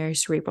 like in your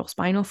cerebral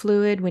spinal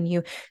fluid. When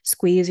you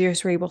squeeze your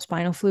cerebral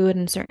spinal fluid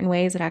in certain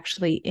ways, it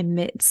actually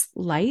emits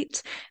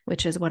light,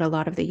 which is what a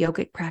lot of the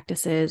yogic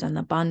practices and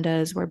the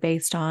bandhas were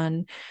based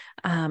on.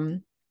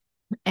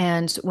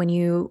 And when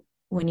you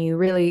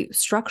really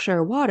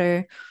structure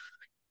water,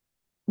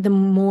 the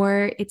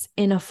more it's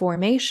in a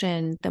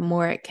formation, the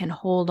more it can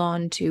hold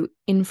on to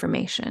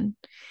information.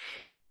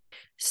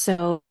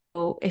 So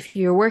if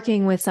you're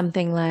working with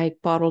something like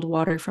bottled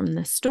water from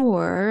the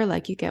store,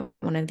 like you get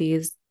one of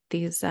these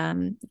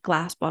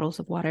glass bottles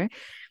of water,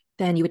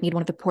 then you would need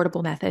one of the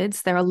portable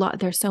methods.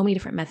 There's so many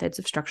different methods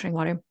of structuring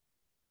water.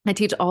 I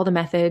teach all the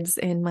methods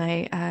in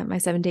my my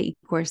 7-day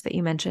course that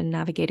you mentioned,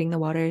 navigating the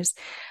waters.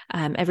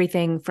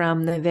 Everything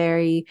from the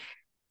very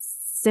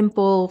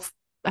simple,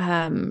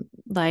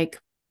 like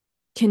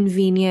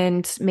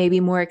convenient, maybe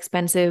more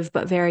expensive,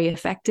 but very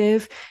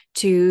effective,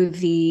 to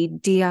the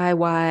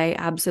DIY,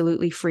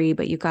 absolutely free,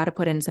 but you got to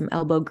put in some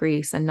elbow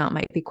grease and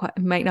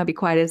might not be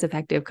quite as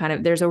effective. Kind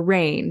of, there's a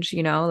range,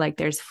 like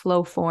there's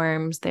flow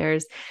forms,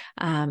 there's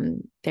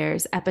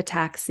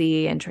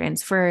epitaxy and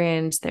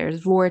transference,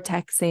 there's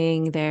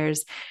vortexing,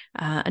 there's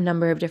a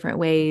number of different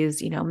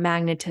ways,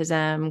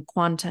 magnetism,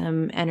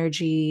 quantum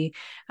energy,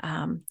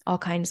 all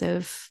kinds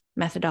of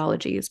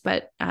methodologies.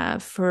 But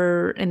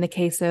in the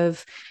case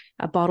of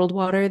a bottled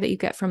water that you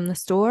get from the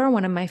store,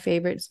 one of my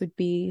favorites would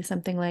be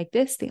something like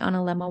this, the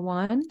Analemma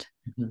wand.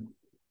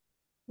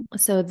 Mm-hmm.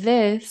 So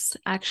this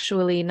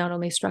actually not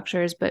only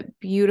structures, but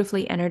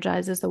beautifully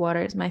energizes the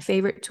water. It's my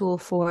favorite tool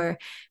for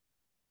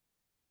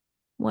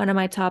one of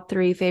my top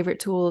 3 favorite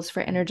tools for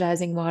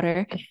energizing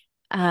water.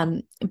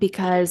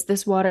 Because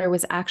this water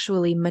was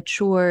actually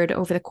matured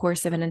over the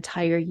course of an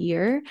entire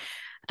year.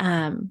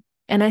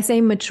 And I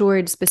say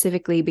matured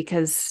specifically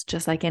because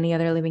just like any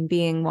other living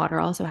being, water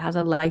also has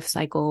a life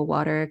cycle.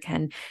 Water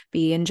can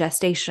be in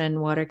gestation.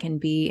 Water can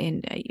be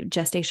in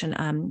gestation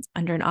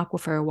under an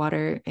aquifer.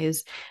 Water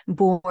is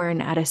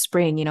born at a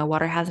spring.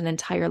 Water has an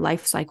entire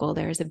life cycle.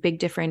 There is a big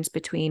difference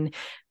between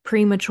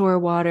premature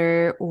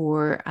water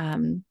or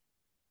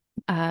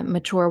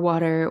mature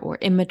water or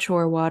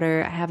immature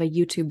water. I have a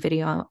YouTube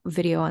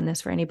video on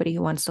this for anybody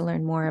who wants to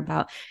learn more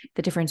about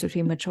the difference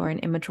between mature and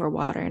immature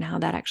water and how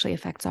that actually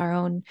affects our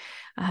own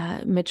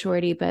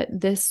maturity. But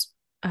this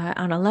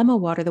Analemma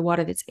water, the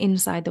water that's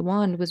inside the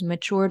wand, was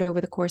matured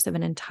over the course of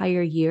an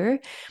entire year,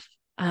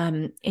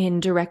 in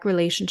direct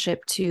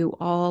relationship to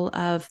all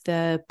of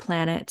the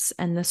planets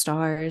and the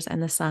stars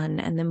and the sun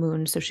and the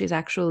moon. So she's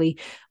actually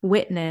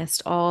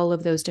witnessed all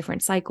of those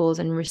different cycles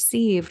and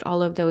received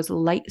all of those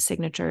light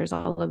signatures,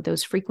 all of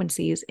those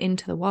frequencies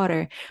into the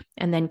water,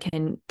 and then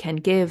can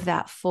give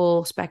that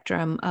full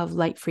spectrum of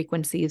light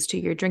frequencies to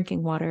your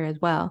drinking water as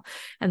well.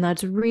 And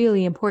that's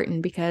really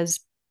important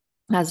because,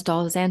 as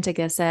Dal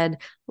Zantiga said,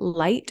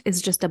 light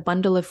is just a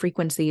bundle of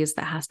frequencies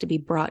that has to be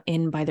brought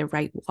in by the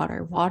right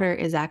water. Water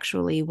is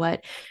actually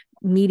what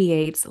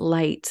mediates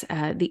light,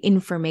 the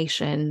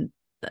information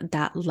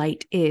that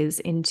light is,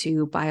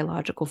 into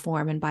biological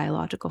form and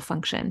biological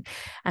function.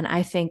 And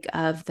I think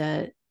of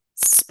the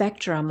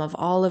spectrum of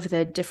all of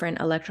the different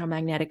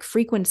electromagnetic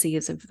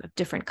frequencies of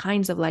different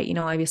kinds of light.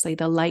 Obviously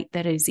the light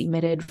that is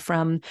emitted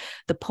from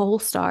the pole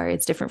star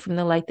is different from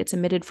the light that's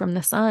emitted from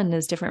the sun,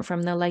 is different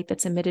from the light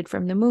that's emitted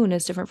from the moon,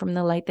 is different from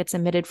the light that's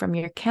emitted from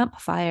your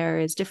campfire,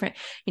 is different.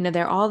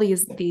 There are all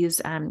these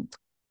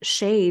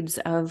shades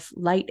of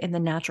light in the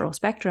natural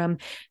spectrum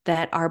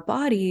that our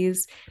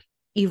bodies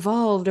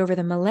evolved over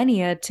the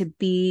millennia to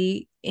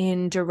be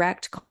in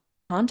direct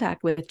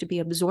contact with, to be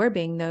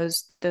absorbing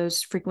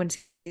those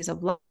frequencies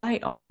of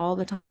light all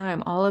the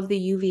time, all of the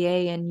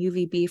UVA and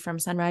UVB from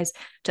sunrise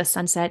to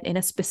sunset in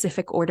a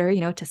specific order,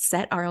 to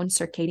set our own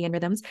circadian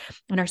rhythms.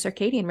 And our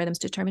circadian rhythms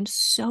determine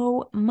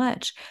so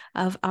much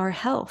of our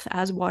health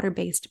as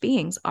water-based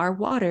beings. Our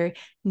water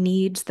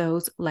needs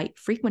those light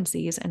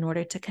frequencies in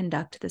order to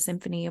conduct the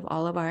symphony of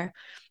all of our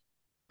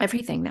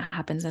everything that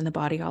happens in the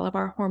body, all of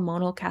our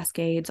hormonal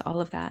cascades,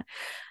 all of that.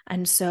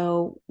 And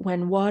so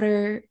when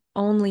water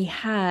only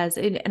has,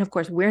 and of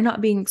course, we're not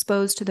being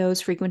exposed to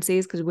those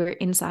frequencies because we're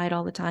inside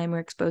all the time. We're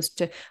exposed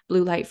to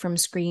blue light from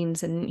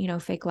screens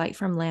and, fake light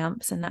from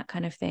lamps and that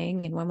kind of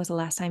thing. And when was the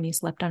last time you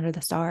slept under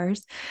the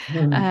stars?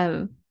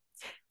 Mm-hmm.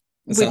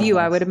 That with sounds you,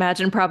 I would nice.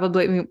 imagine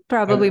probably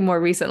I, more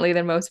recently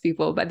than most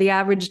people, but the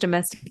average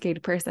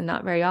domesticated person,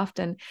 not very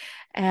often.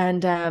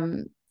 And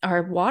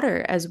our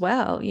water as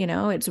well,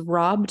 it's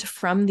robbed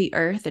from the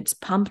earth, it's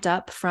pumped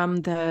up from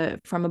a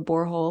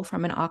borehole,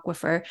 from an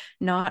aquifer,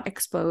 not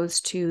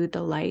exposed to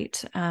the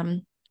light.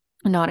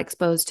 Not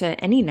exposed to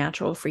any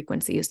natural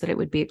frequencies that it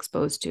would be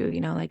exposed to,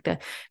 like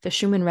the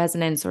Schumann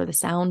resonance or the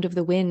sound of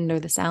the wind or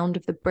the sound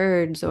of the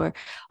birds or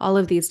all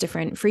of these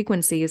different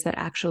frequencies that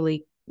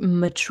actually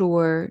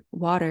mature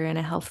water in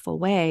a healthful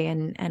way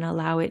and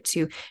allow it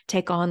to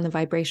take on the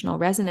vibrational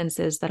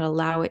resonances that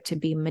allow it to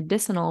be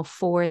medicinal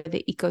for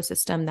the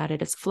ecosystem that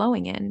it is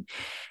flowing in.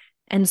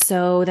 And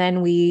so then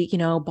we,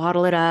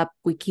 bottle it up.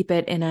 We keep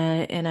it in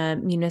a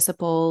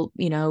municipal,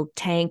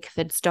 tank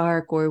that's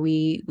dark, or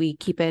we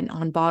keep it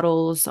on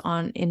bottles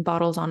in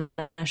bottles on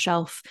a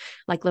shelf,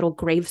 like little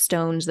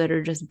gravestones that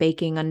are just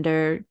baking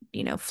under,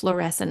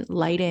 fluorescent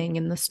lighting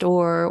in the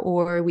store,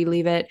 or we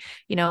leave it,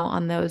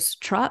 on those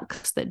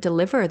trucks that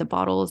deliver the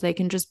bottles. They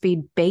can just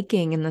be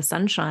baking in the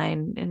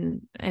sunshine.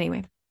 And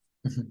anyway,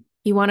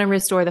 you want to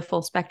restore the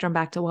full spectrum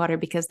back to water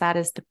because that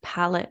is the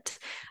palette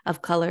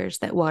of colors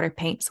that water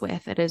paints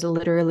with. It is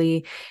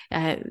literally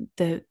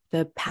the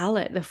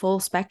palette, the full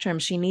spectrum.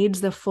 She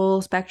needs the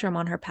full spectrum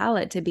on her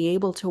palette to be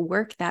able to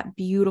work that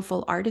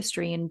beautiful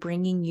artistry in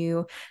bringing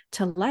you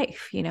to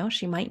life.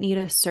 She might need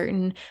a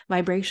certain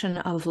vibration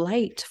of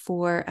light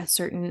for a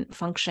certain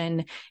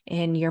function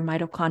in your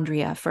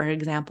mitochondria, for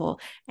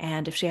example.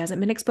 And if she hasn't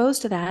been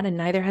exposed to that, and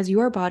neither has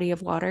your body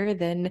of water,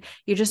 then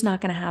you're just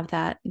not going to have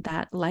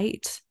that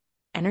light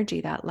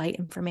energy, that light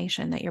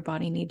information that your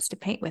body needs to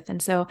paint with.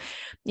 And so,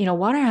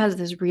 water has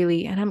this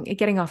really, and I'm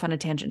getting off on a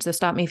tangent, so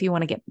stop me if you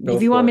want to go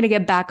if you want for me it. to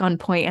get back on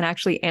point and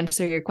actually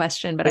answer your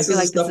question. But I This feel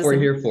is the like this stuff is we're an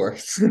here for. I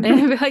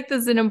feel like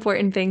this is an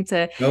important thing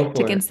to Go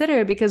for it.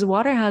 consider because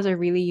water has a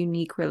really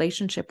unique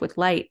relationship with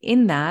light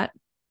in that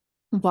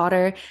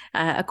water,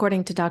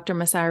 according to Dr.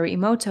 Masaru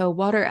Emoto,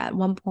 water at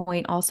one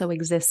point also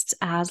exists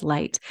as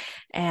light.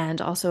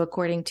 And also,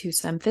 according to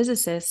some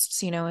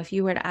physicists, if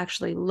you were to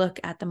actually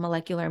look at the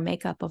molecular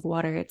makeup of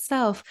water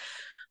itself,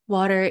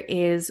 water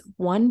is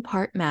 1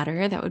 part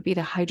matter, that would be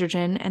the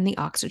hydrogen and the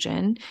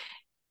oxygen,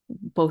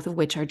 both of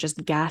which are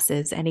just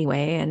gases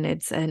anyway. And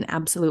it's an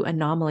absolute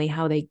anomaly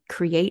how they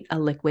create a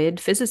liquid.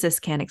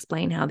 Physicists can't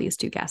explain how these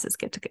two gases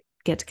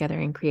get together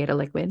and create a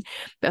liquid.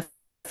 But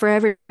for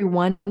every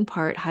 1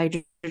 part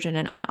hydrogen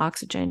and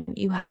oxygen,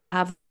 you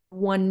have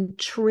 1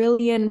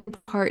 trillion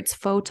parts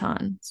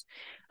photons.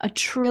 1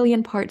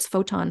 trillion parts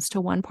photons to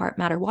 1 part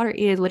matter. Water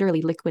is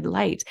literally liquid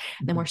light.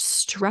 The more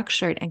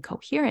structured and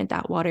coherent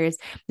that water is,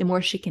 the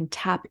more she can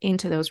tap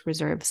into those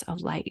reserves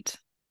of light.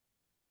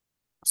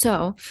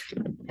 So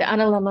the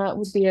analemma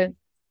would be a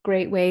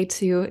great way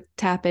to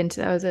tap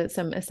into those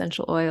some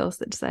essential oils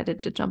that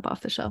decided to jump off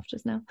the shelf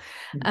just now.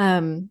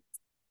 Um,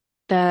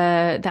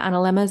 the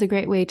analemma is a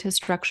great way to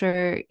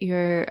structure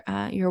your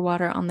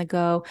water on the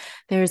go.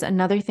 There's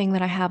another thing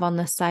that I have on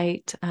the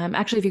site.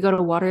 Actually, if you go to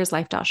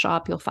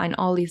waterislife.shop, you'll find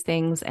all these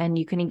things, and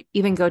you can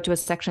even go to a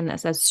section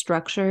that says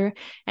structure,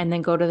 and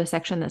then go to the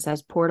section that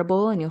says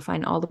portable, and you'll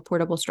find all the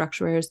portable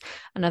structures.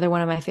 Another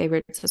one of my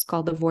favorites is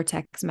called the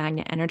Vortex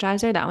Magnet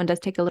Energizer. That one does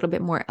take a little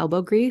bit more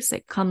elbow grease.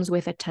 It comes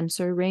with a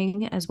tensor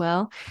ring as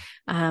well.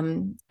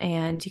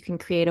 And you can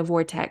create a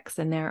vortex,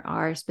 and there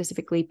are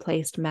specifically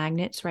placed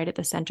magnets right at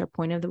the center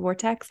point of the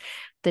vortex.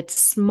 The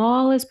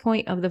smallest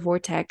point of the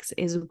vortex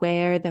is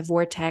where the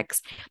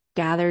vortex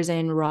gathers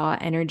in raw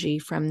energy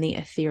from the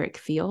etheric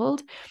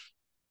field.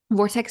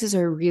 Vortexes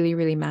are really,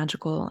 really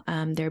magical.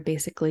 They're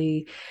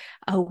basically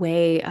a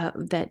way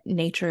that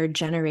nature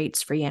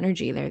generates free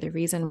energy. They're the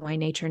reason why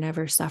nature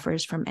never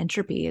suffers from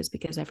entropy, is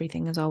because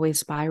everything is always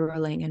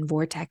spiraling and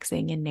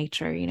vortexing in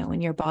nature.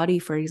 In your body,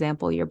 for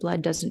example, your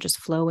blood doesn't just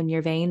flow in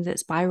your veins; it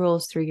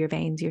spirals through your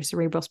veins. Your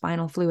cerebral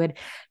spinal fluid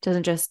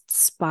doesn't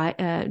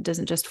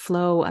just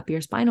flow up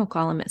your spinal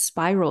column; it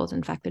spirals.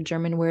 In fact, the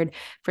German word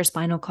for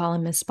spinal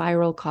column is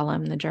spiral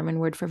column. The German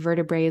word for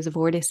vertebrae is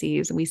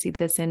vortices. We see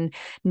this in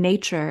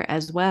nature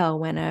as well.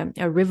 When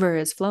a river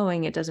is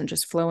flowing, it doesn't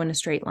just flow in a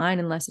straight line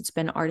unless it's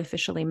been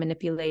artificially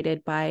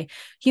manipulated by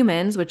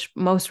humans, which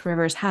most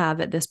rivers have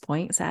at this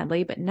point,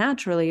 sadly. But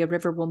naturally, a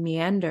river will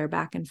meander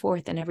back and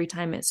forth, and every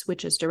time it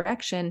switches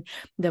direction,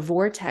 the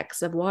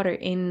vortex of water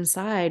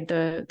inside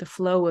the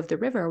flow of the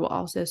river will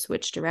also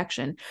switch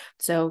direction.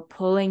 So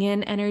pulling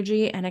in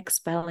energy and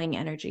expelling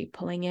energy,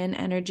 pulling in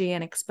energy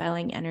and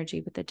expelling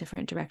energy with the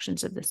different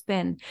directions of the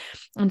spin.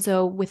 And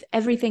so with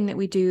everything that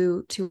we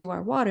do to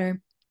our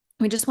water,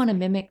 we just want to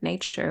mimic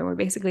nature. We're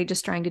basically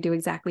just trying to do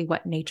exactly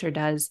what nature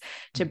does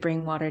to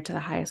bring water to the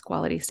highest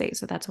quality state.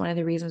 So that's one of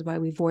the reasons why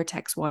we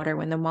vortex water.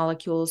 When the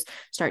molecules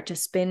start to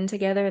spin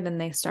together, then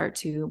they start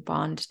to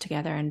bond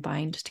together and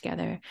bind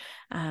together.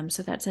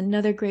 So that's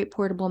another great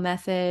portable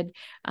method.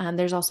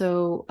 There's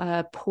also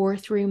a pour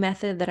through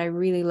method that I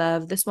really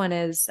love. This one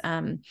is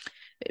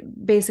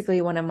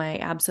basically one of my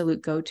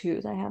absolute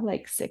go-tos. I have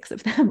like 6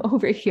 of them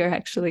over here,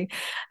 actually.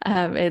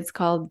 It's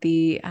called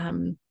the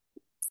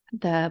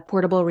the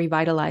portable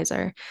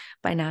revitalizer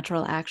by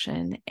Natural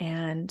Action,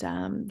 and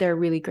they're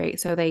really great.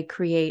 So they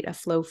create a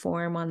flow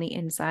form on the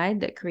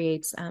inside that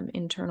creates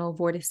internal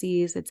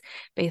vortices. It's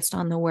based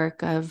on the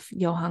work of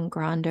Johann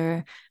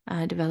Gronder,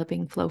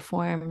 developing flow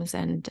forms,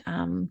 and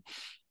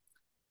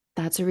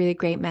that's a really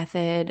great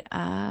method.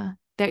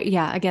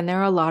 Again, there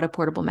are a lot of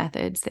portable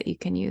methods that you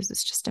can use.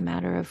 It's just a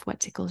matter of what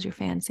tickles your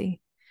fancy.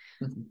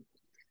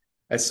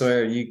 I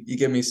swear, you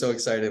get me so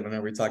excited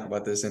whenever we talk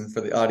about this. And for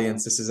the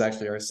audience, this is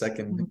actually our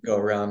second go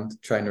around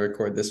trying to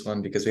record this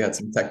one because we had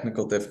some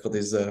technical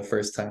difficulties the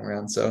first time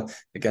around. So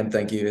again,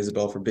 thank you,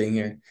 Isabel, for being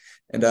here.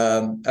 And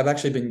I've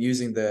actually been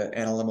using the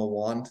Analemma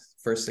wand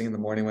first thing in the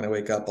morning when I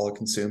wake up. I'll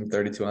consume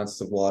 32 ounces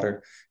of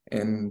water.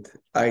 And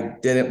I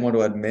didn't want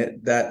to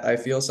admit that I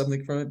feel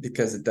something from it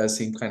because it does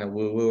seem kind of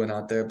woo-woo and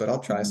out there, but I'll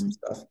try some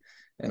stuff.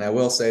 And I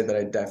will say that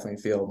I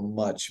definitely feel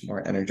much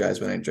more energized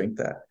when I drink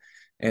that.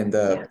 And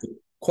the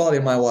quality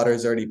of my water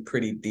is already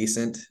pretty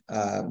decent,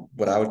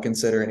 what I would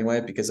consider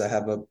anyway, because I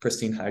have a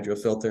pristine hydro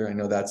filter. I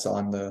know that's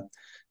on the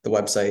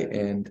website,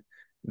 and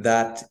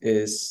that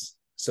is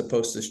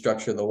supposed to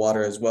structure the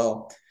water as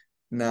well.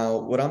 Now,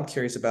 what I'm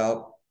curious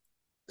about,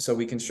 so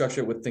we can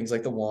structure it with things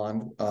like the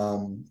wand.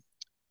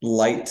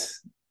 Light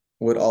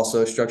would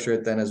also structure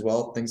it then as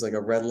well. Things like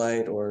a red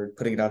light or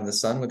putting it out in the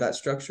sun, would that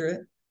structure it?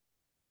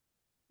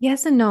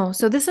 Yes and no.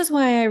 So this is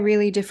why I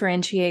really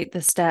differentiate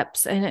the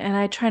steps, and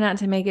I try not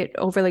to make it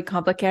overly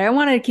complicated. I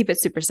wanted to keep it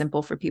super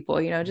simple for people,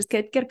 just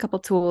get a couple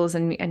tools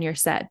and you're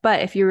set.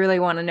 But if you really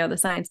want to know the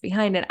science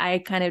behind it, I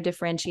kind of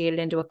differentiate it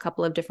into a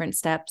couple of different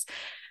steps,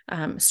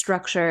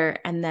 structure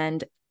and then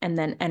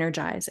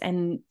energize.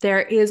 And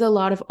there is a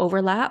lot of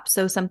overlap.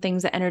 So some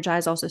things that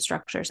energize also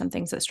structure, some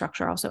things that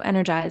structure also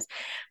energize.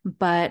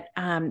 But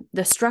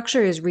the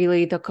structure is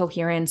really the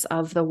coherence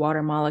of the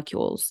water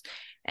molecules.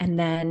 And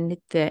then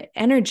the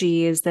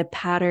energy is the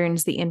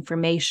patterns, the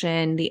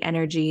information, the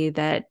energy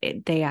that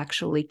they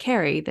actually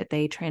carry, that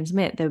they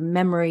transmit, the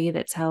memory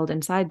that's held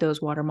inside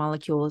those water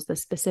molecules, the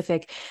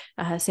specific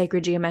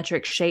sacred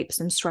geometric shapes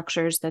and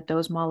structures that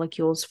those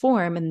molecules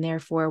form, and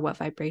therefore what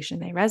vibration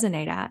they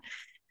resonate at.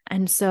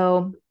 And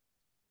so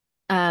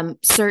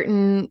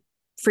certain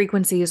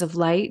frequencies of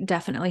light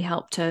definitely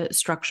help to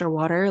structure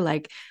water,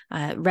 like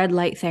red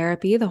light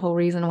therapy. The whole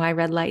reason why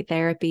red light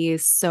therapy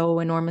is so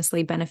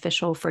enormously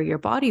beneficial for your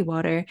body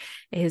water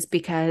is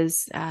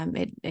because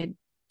it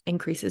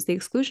increases the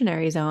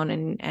exclusionary zone,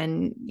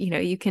 and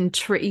you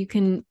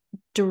can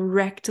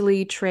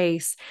directly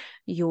trace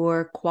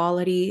your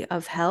quality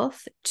of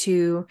health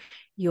to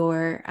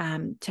your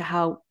to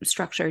how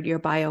structured your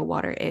bio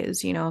water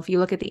is. If you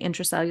look at the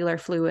intracellular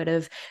fluid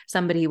of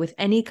somebody with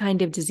any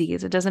kind of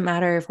disease, it doesn't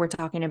matter if we're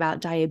talking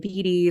about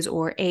diabetes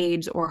or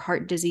AIDS or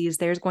heart disease,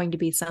 there's going to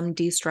be some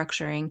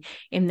destructuring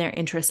in their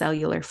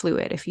intracellular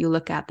fluid. If you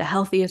look at the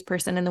healthiest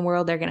person in the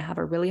world, they're going to have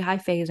a really high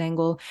phase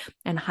angle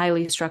and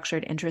highly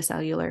structured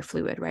intracellular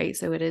fluid, right?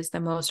 So it is the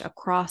most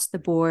across the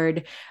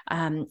board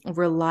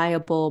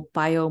reliable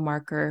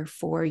biomarker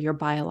for your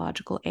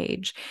biological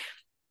age.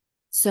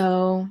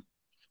 So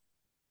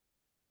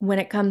when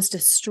it comes to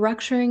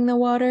structuring the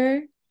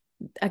water,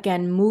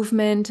 again,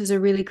 movement is a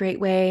really great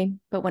way.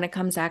 But when it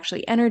comes to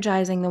actually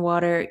energizing the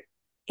water,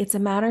 it's a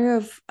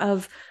matter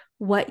of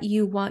what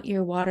you want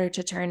your water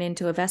to turn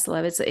into a vessel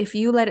of. If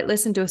you let it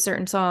listen to a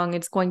certain song,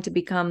 it's going to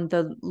become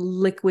the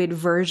liquid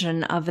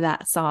version of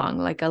that song,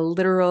 like a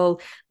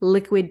literal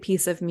liquid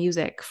piece of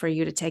music for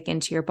you to take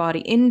into your body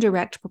in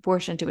direct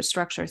proportion to its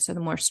structure. So the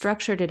more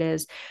structured it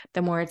is,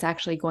 the more it's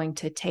actually going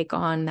to take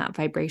on that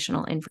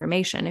vibrational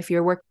information. If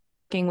you're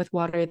working with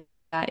water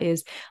that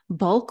is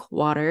bulk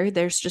water,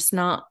 there's just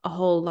not a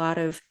whole lot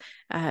of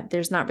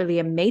there's not really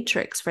a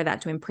matrix for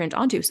that to imprint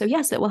onto. So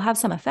yes, it will have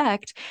some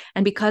effect,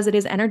 and because it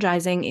is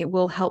energizing, it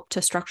will help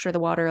to structure the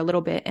water a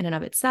little bit in and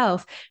of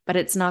itself, but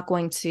it's not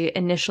going to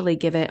initially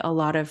give it a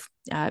lot of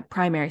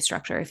primary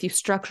structure. If you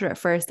structure it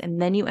first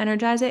and then you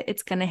energize it,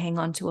 it's going to hang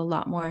on to a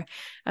lot more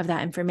of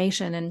that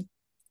information. And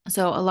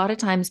so a lot of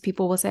times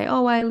people will say,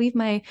 oh, I leave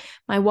my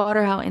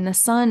water out in the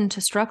sun to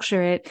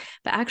structure it.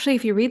 But actually,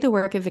 if you read the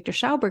work of Victor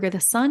Schauberger, the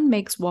sun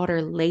makes water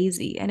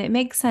lazy. And it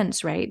makes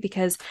sense, right?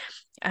 Because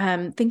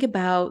think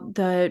about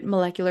the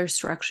molecular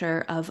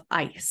structure of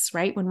ice,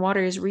 right? When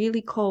water is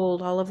really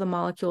cold, all of the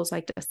molecules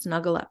like to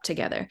snuggle up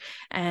together.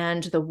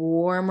 And the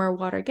warmer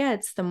water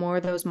gets, the more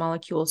those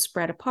molecules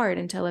spread apart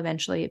until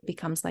eventually it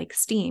becomes like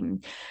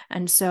steam.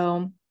 And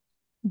so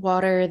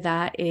water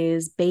that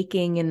is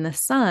baking in the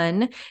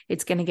sun,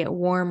 it's going to get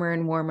warmer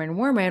and warmer and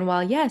warmer. And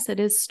while, yes, it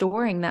is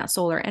storing that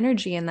solar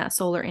energy and that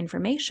solar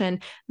information,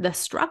 the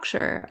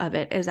structure of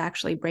it is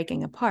actually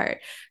breaking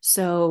apart.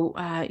 So,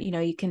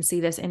 you can see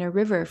this in a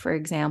river, for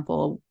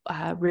example.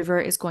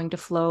 River is going to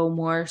flow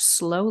more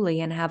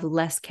slowly and have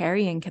less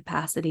carrying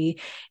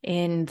capacity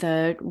in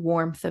the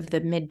warmth of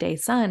the midday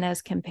sun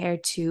as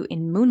compared to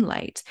in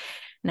moonlight.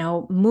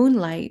 Now,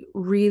 moonlight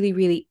really,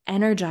 really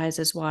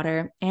energizes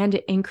water and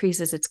it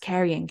increases its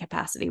carrying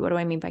capacity. What do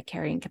I mean by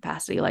carrying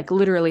capacity? Like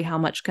literally, how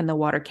much can the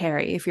water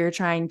carry? If you're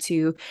trying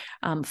to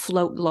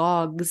float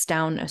logs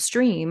down a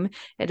stream,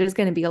 it is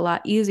going to be a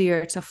lot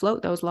easier to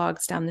float those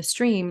logs down the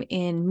stream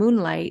in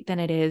moonlight than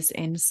it is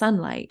in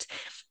sunlight.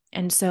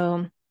 And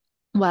so,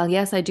 while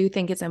yes, I do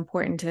think it's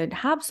important to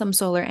have some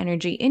solar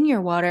energy in your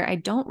water, I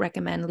don't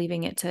recommend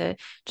leaving it to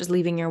just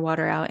leaving your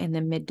water out in the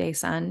midday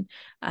sun,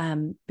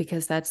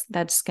 because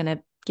that's going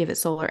to give it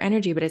solar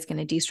energy, but it's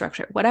going to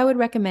destructure it. What I would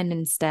recommend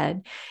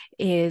instead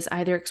is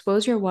either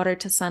expose your water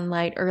to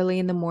sunlight early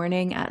in the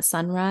morning at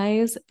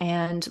sunrise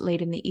and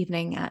late in the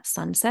evening at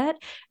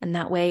sunset, and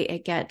that way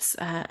it gets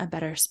a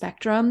better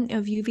spectrum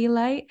of UV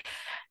light.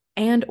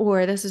 And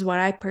or this is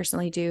what I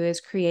personally do is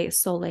create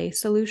Soleil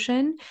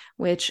solution,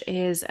 which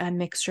is a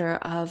mixture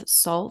of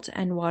salt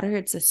and water.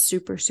 It's a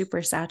super,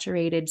 super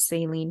saturated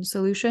saline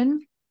solution,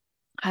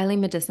 highly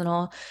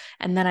medicinal.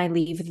 And then I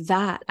leave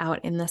that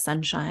out in the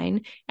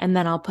sunshine. And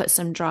then I'll put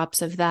some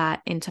drops of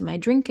that into my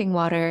drinking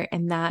water.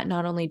 And that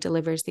not only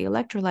delivers the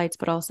electrolytes,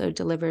 but also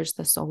delivers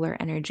the solar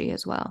energy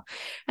as well.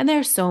 And there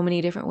are so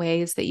many different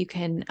ways that you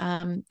can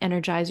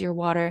energize your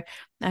water.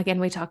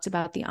 Again, we talked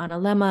about the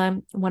analemma.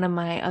 One of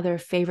my other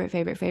favorite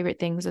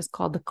things is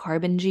called the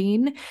carbon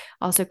gene,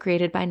 also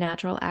created by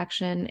Natural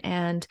Action.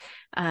 And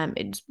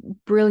it's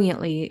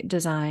brilliantly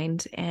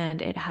designed,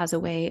 and it has a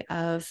way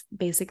of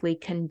basically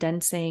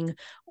condensing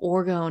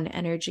orgone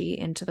energy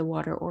into the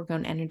water.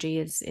 Orgone energy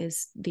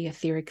is the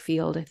etheric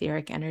field,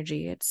 etheric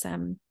energy. It's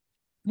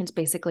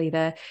basically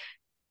the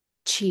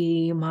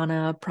chi,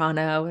 mana,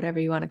 prana, whatever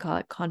you want to call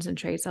it,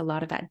 concentrates a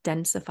lot of that,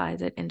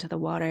 densifies it into the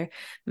water,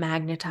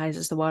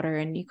 magnetizes the water.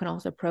 And you can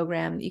also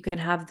program, you can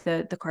have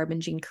the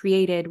carbon gene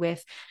created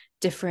with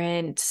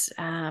different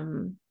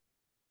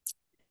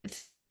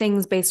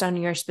things based on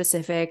your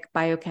specific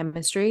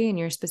biochemistry and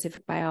your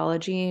specific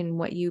biology and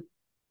what you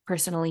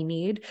personally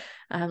need.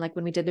 Like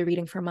when we did the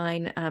reading for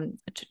mine,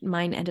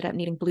 mine ended up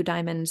needing blue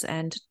diamonds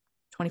and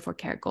 24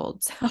 karat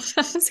gold. So I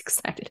was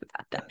excited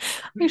about that.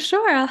 I'm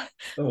sure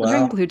Oh, I'll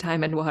drink wow. blue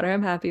diamond water.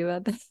 I'm happy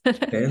about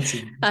that.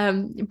 Fancy.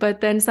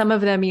 But then some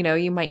of them,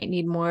 you might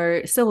need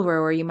more silver,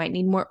 or you might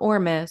need more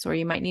ormus, or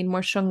you might need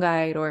more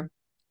shungite, or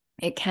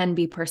it can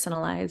be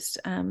personalized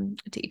to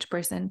each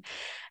person.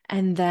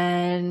 And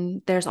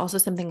then there's also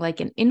something like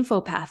an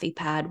infopathy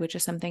pad, which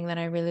is something that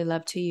I really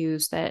love to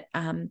use, that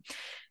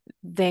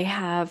they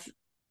have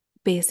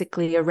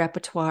basically a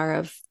repertoire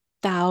of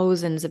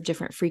thousands of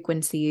different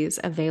frequencies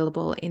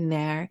available in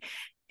there.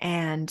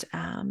 And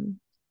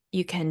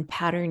you can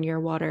pattern your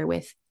water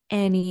with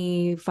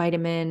any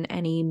vitamin,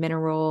 any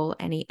mineral,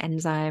 any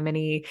enzyme,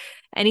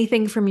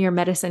 anything from your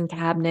medicine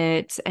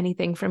cabinet,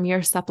 anything from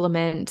your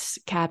supplement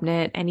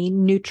cabinet, any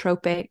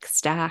nootropic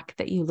stack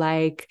that you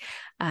like.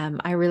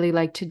 I really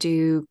like to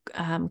do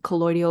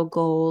colloidal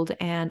gold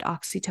and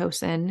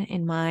oxytocin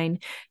in mine.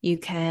 You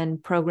can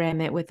program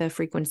it with the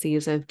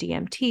frequencies of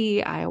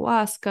DMT,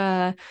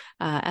 ayahuasca,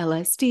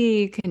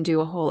 LSD. You can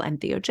do a whole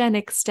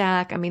entheogenic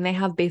stack. I mean, they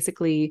have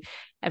basically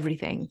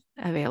everything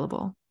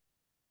available.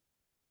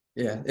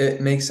 Yeah,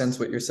 it makes sense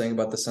what you're saying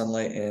about the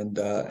sunlight and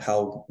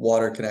how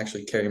water can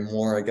actually carry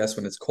more, I guess,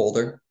 when it's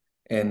colder.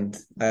 And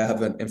I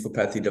have an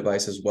infopathy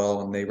device as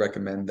well, and they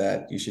recommend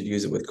that you should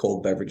use it with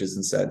cold beverages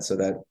instead. So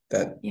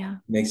that Yeah.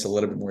 makes a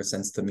little bit more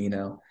sense to me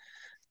now.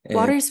 And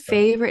Water's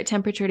favorite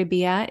temperature to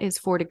be at is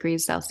 4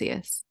 degrees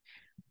Celsius.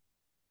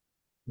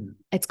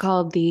 It's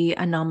called the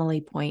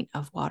anomaly point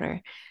of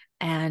water.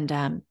 And,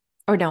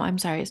 or no, I'm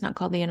sorry, it's not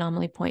called the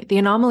anomaly point. The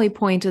anomaly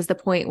point is the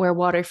point where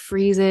water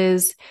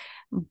freezes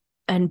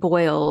and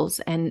boils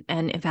and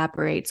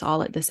evaporates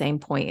all at the same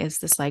point. It's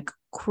this like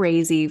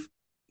crazy.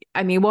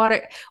 I mean,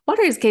 water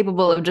is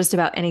capable of just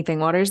about anything.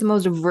 Water is the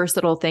most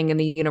versatile thing in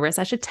the universe.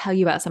 I should tell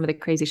you about some of the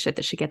crazy shit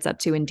that she gets up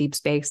to in deep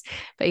space.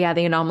 But yeah,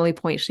 the anomaly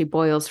point, she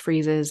boils,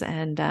 freezes,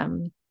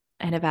 and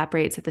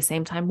evaporates at the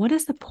same time. What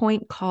is the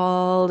point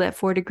called at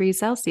 4 degrees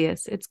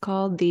Celsius? It's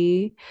called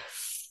the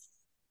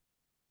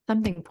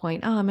something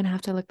point. Oh, I'm gonna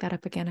have to look that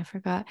up again. I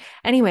forgot.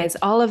 Anyways,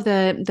 all of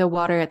the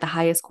water at the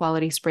highest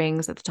quality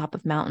springs at the top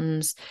of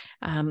mountains,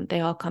 they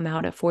all come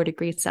out at 4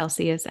 degrees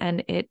Celsius,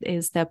 and it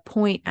is the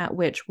point at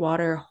which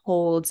water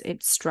holds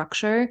its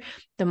structure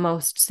the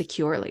most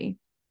securely.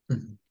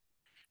 Mhm.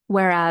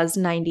 Whereas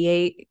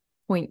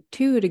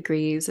 98.2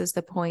 degrees is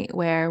the point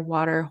where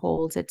water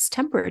holds its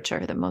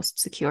temperature the most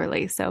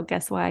securely. So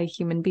guess why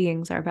human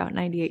beings are about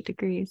 98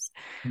 degrees.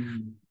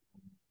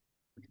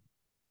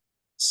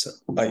 So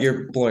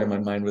you're blowing my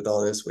mind with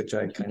all this, which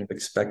I kind of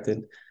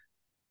expected.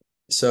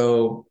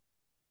 So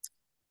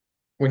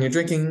when you're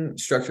drinking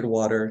structured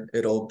water,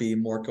 it'll be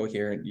more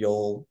coherent.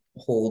 You'll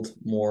hold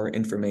more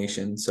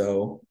information.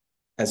 So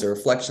as a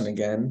reflection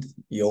again,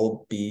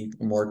 you'll be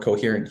a more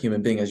coherent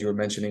human being, as you were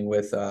mentioning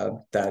with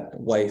that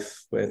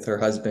wife with her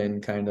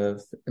husband kind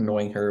of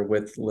annoying her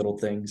with little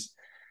things.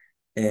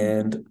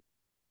 And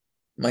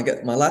my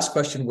last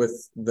question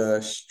with the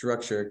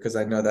structure, because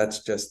I know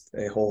that's just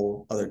a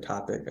whole other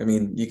topic. I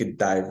mean, you could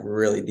dive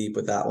really deep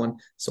with that one.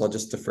 So I'll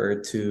just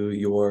defer to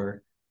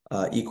your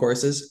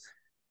e-courses.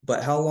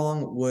 But how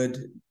long would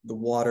the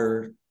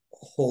water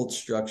hold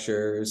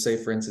structure? Say,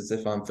 for instance,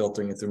 if I'm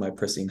filtering it through my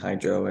pristine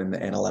hydro and the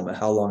analemma,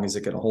 how long is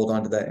it going to hold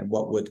on to that? And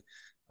what would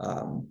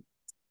um,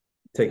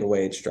 take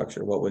away its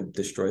structure? What would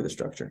destroy the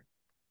structure?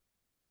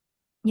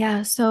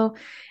 Yeah, so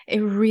it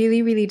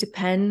really, really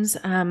depends.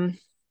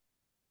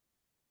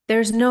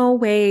 There's no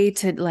way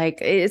to like,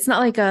 it's not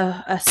like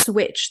a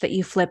switch that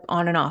you flip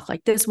on and off.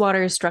 Like this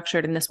water is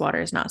structured and this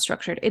water is not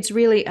structured. It's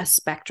really a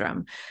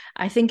spectrum.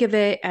 I think of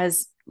it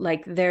as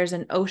like there's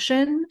an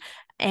ocean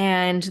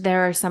and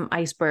there are some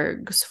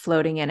icebergs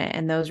floating in it,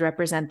 and those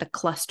represent the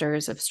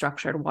clusters of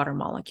structured water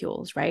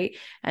molecules, right?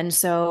 And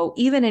so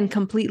even in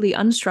completely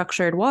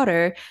unstructured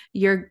water,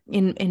 you're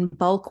in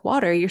bulk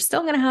water, you're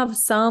still going to have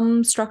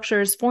some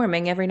structures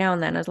forming every now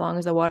and then, as long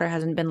as the water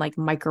hasn't been like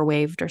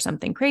microwaved or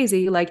something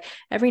crazy. Like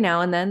every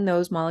now and then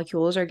those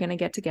molecules are going to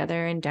get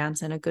together and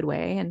dance in a good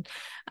way. And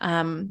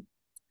um,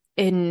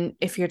 in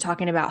if you're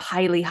talking about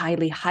highly,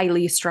 highly,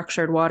 highly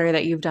structured water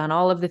that you've done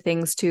all of the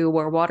things to,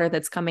 or water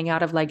that's coming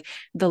out of like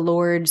the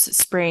Lourdes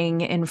spring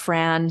in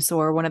France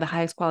or one of the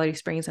highest quality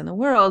springs in the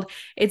world,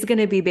 it's going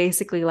to be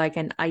basically like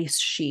an ice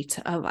sheet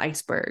of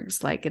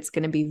icebergs. Like it's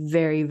going to be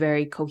very,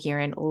 very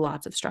coherent,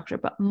 lots of structure.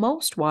 But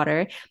most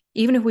water,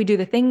 even if we do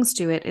the things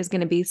to it, is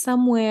going to be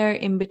somewhere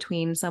in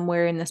between,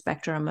 somewhere in the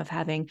spectrum of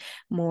having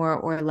more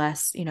or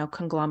less,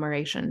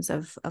 conglomerations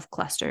of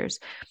clusters.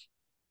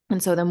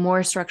 And so the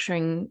more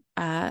structuring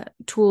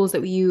tools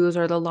that we use,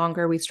 or the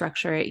longer we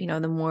structure it,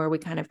 the more we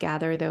kind of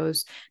gather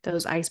those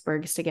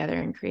icebergs together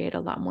and create a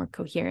lot more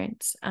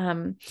coherence.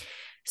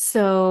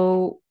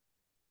 So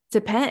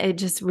it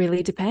just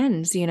really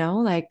depends,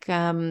 like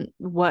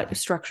what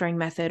structuring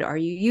method are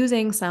you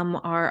using? Some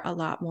are a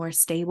lot more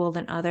stable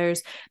than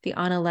others. The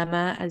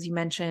analemma, as you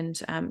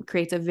mentioned,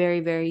 creates a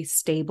very, very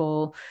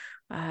stable,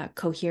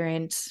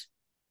 coherent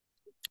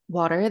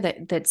water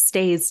that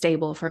stays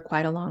stable for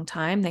quite a long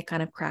time. They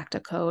kind of cracked a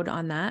code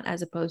on that,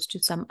 as opposed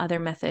to some other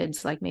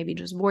methods like maybe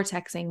just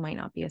vortexing might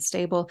not be as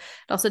stable.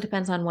 It also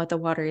depends on what the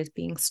water is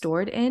being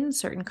stored in.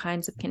 Certain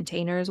kinds of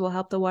containers will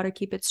help the water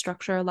keep its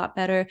structure a lot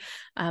better.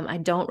 I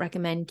don't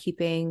recommend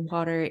keeping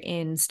water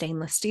in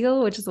stainless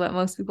steel, which is what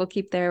most people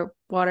keep their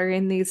water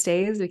in these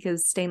days,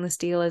 because stainless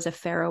steel is a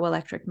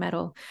ferroelectric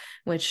metal,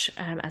 which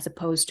as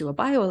opposed to a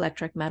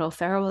bioelectric metal,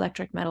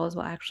 ferroelectric metals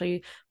will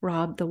actually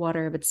rob the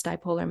water of its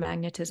dipolar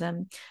magnetism.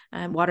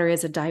 Water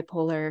is a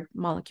dipolar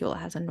molecule. It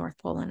has a north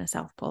pole and a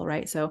south pole,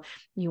 right? So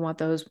you want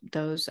those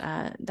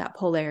that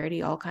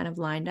polarity all kind of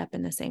lined up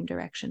in the same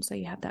direction, so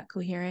you have that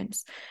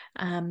coherence.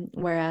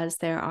 Whereas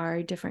there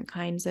are different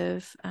kinds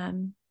of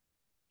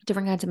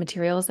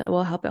materials that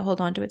will help it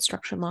hold on to its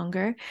structure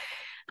longer.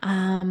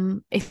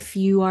 If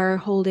you are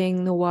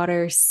holding the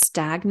water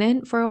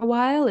stagnant for a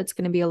while, it's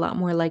going to be a lot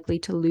more likely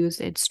to lose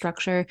its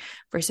structure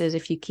versus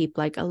if you keep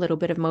like a little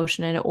bit of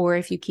motion in it, or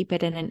if you keep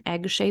it in an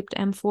egg-shaped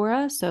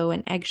amphora. So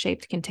an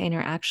egg-shaped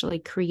container actually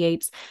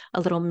creates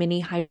a little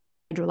mini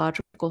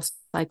hydrological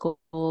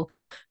cycle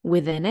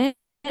within it,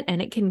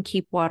 and it can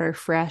keep water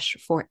fresh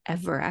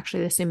forever.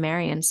 Actually, the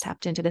Sumerians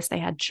tapped into this. They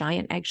had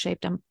giant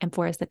egg-shaped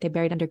amphoras that they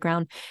buried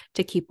underground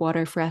to keep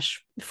water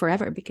fresh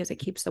forever, because it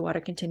keeps the water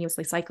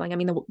continuously cycling. I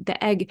mean,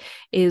 the egg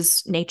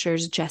is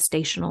nature's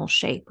gestational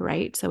shape,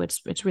 right? So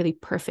it's really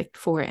perfect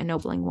for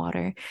ennobling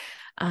water.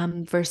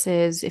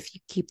 Versus if you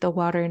keep the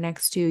water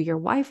next to your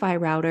Wi-Fi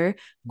router,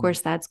 of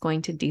course, that's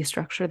going to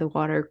destructure the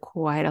water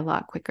quite a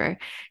lot quicker.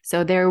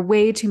 So there are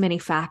way too many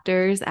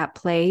factors at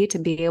play to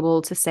be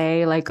able to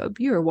say like, oh,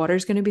 your water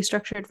is going to be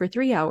structured for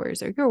 3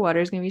 hours, or your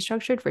water is going to be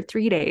structured for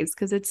 3 days,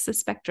 because it's the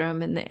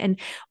spectrum. And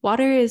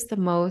water is the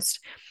most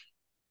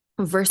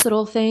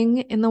versatile thing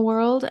in the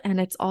world, and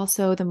it's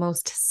also the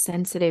most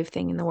sensitive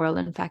thing in the world.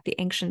 In fact, the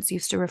ancients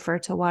used to refer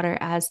to water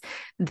as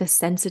the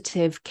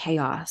sensitive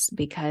chaos,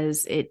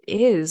 because it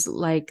is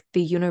like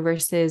the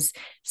universe's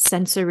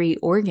sensory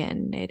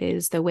organ. It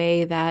is the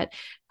way that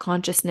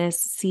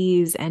consciousness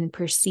sees and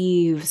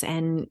perceives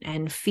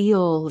and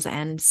feels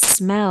and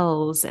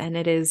smells, and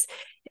it is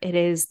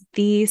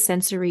the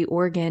sensory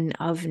organ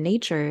of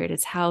nature. It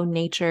is how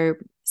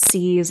nature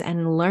sees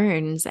and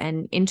learns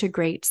and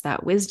integrates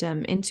that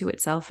wisdom into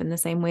itself in the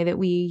same way that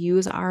we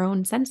use our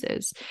own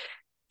senses.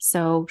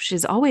 So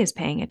she's always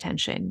paying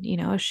attention.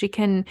 She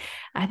can,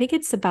 I think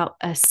it's about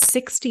a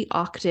 60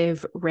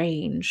 octave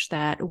range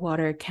that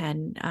water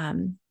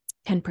can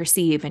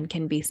perceive and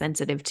can be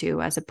sensitive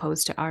to, as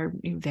opposed to our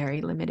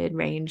very limited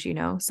range.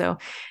 So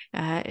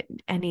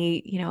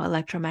any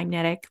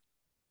electromagnetic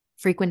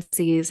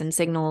frequencies and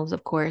signals,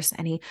 of course,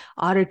 any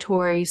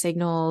auditory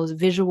signals,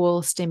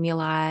 visual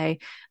stimuli,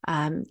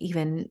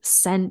 even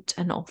scent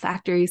and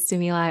olfactory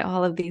stimuli,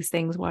 all of these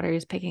things, water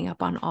is picking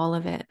up on all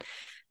of it.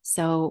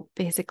 So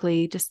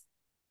basically just,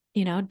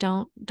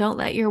 don't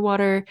let your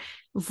water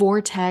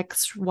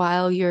vortex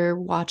while you're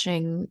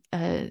watching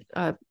a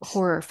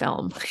horror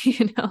film.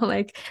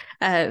 Like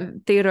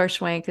Theodore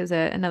Schwenk is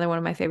another one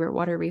of my favorite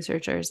water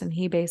researchers, and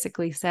he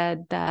basically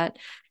said that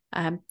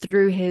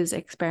through his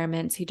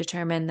experiments, he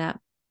determined that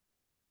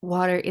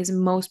water is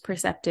most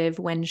perceptive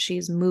when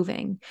she's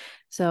moving.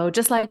 So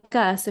just like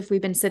us, if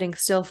we've been sitting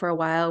still for a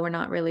while, we're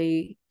not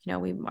really,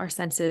 our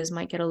senses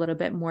might get a little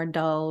bit more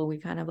dull. We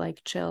kind of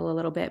like chill a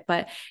little bit.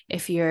 But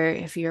if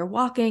you're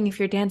walking, if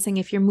you're dancing,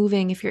 if you're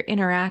moving, if you're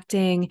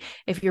interacting,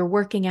 if you're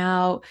working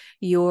out,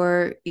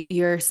 your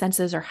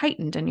senses are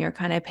heightened and you're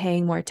kind of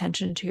paying more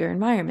attention to your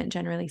environment,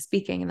 generally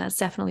speaking. And that's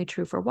definitely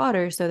true for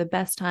water. So the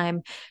best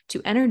time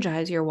to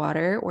energize your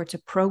water or to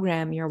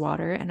program your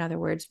water, in other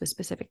words, with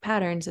specific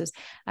patterns, is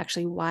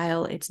actually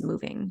while it's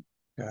moving.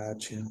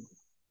 Gotcha.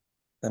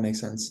 That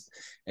makes sense.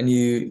 And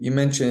you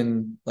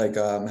mentioned like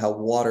how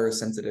water is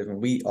sensitive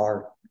and we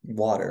are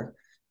water.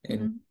 And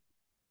Mm-hmm.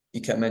 you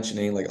kept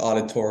mentioning like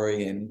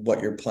auditory and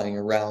what you're playing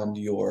around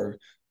your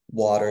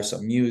water, so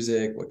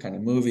music, what kind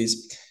of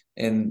movies.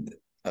 And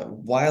a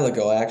while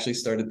ago, I actually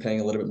started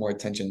paying a little bit more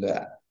attention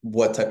to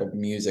what type of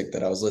music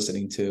that I was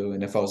listening to.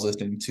 And if I was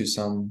listening to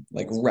some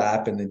like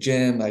rap in the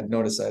gym, I'd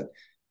notice that,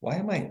 why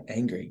am I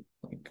angry?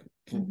 Like,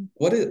 Mm-hmm.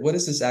 what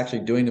is this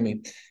actually doing to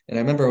me? And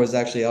I remember I was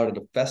actually out at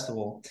a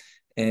festival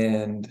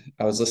and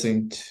I was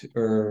listening to,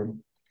 or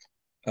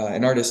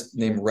an artist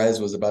named Rez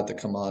was about to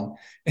come on,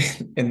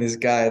 and this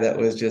guy that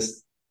was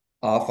just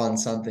off on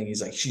something.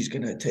 He's like, "She's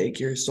gonna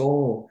take your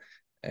soul,"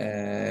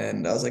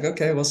 and I was like,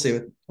 "Okay, we'll see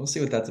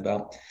what that's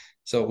about."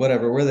 So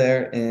whatever, we're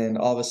there, and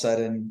all of a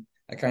sudden,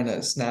 I kind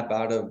of snap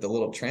out of the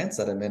little trance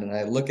that I'm in, and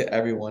I look at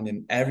everyone,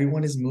 and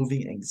everyone is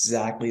moving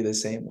exactly the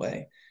same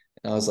way.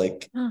 And I was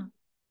like, Oh,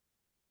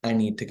 "I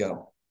need to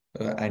go.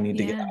 I need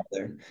to get yeah. out of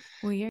there."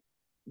 Well, you're.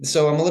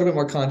 So I'm a little bit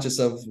more conscious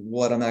of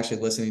what I'm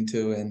actually listening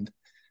to and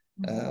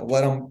Mhm.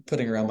 what I'm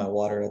putting around my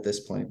water at this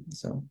point.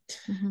 So,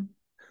 Mhm.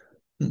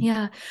 hmm.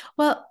 Yeah.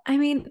 Well, I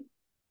mean,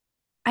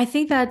 I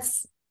think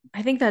that's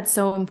I think that's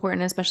so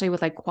important, especially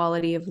with like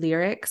quality of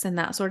lyrics and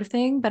that sort of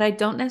thing. But I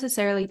don't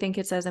necessarily think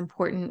it's as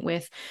important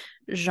with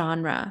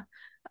genre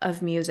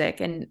of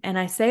music. And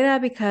I say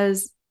that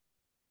because,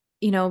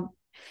 you know,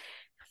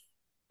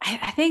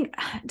 I think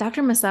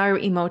Dr.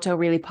 Masaru Emoto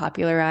really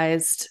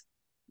popularized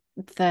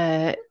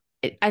the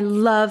I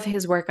love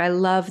his work. I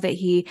love that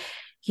he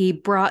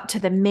brought to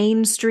the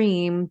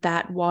mainstream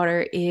that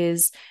water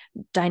is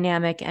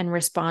dynamic and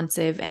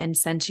responsive and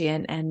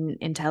sentient and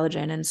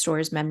intelligent and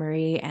stores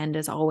memory and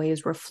is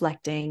always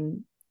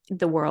reflecting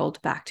the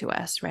world back to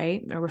us,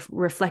 right? Or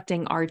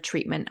reflecting our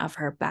treatment of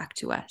her back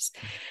to us.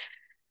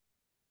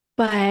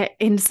 But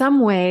in some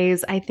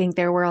ways, I think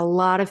there were a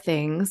lot of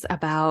things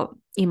about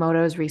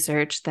Emoto's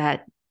research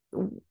that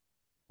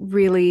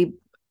really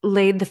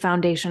laid the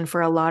foundation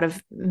for a lot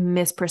of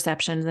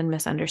misperceptions and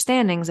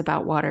misunderstandings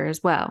about water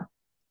as well.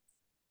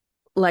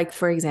 Like,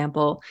 for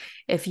example,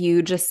 if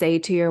you just say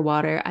to your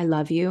water, I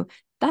love you,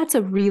 that's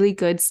a really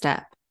good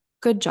step.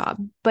 Good job.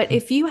 But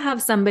if you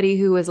have somebody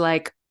who is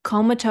like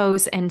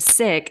comatose and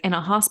sick in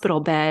a hospital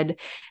bed,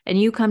 and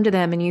you come to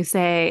them and you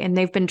say, and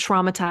they've been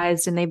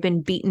traumatized and they've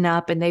been beaten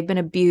up and they've been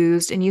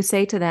abused, and you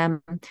say to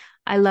them,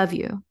 I love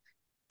you,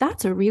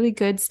 that's a really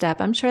good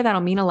step. I'm sure that'll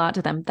mean a lot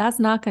to them. That's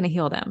not going to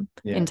heal them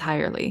Yeah.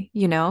 entirely.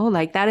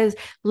 Like that is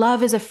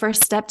love is a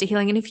first step to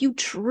healing. And if you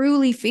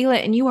truly feel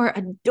it and you are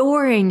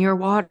adoring your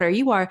water,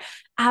 you are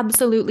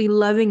absolutely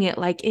loving it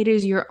like it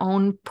is your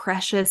own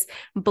precious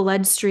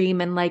bloodstream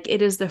and like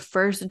it is the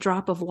first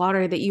drop of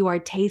water that you are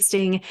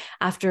tasting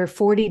after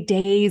 40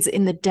 days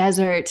in the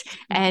desert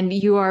and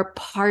you are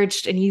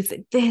parched and you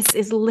think, this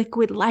is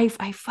liquid life.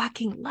 I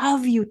fucking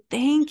love you.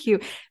 Thank you.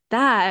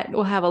 That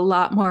will have a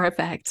lot more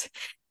effect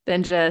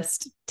than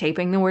just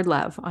taping the word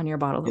love on your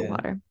bottle of Yeah.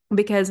 water.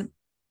 Because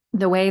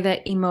the way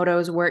that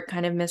Emoto's work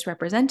kind of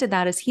misrepresented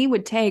that is he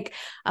would take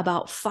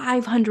about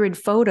 500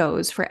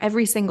 photos for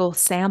every single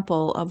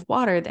sample of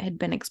water that had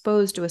been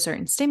exposed to a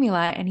certain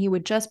stimuli, and he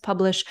would just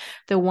publish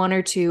the one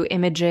or two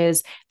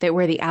images that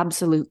were the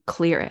absolute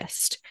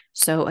clearest.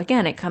 So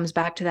again, it comes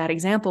back to that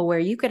example where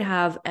you could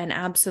have an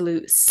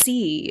absolute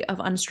sea of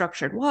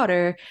unstructured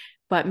water,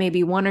 but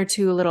maybe one or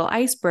two little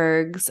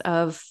icebergs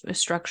of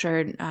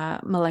structured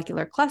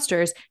molecular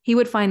clusters. He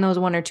would find those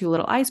one or two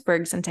little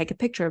icebergs and take a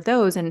picture of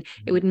those, and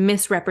it would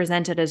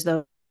misrepresent it as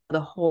though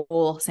the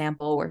whole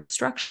sample were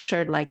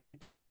structured like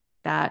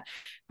that,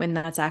 when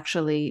that's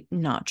actually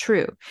not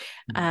true.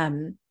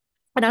 Um,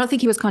 and I don't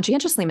think he was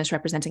conscientiously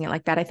misrepresenting it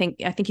like that. I think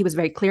he was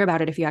very clear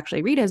about it if you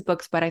actually read his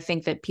books, but I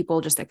think that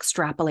people just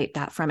extrapolate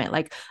that from it,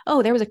 like,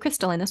 oh, there was a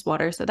crystal in this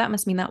water, so that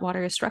must mean that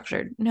water is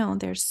structured. No,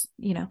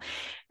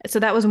 so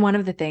that was one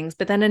of the things.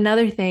 But then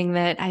another thing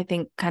that I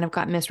think kind of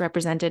got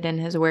misrepresented in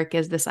his work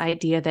is this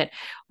idea that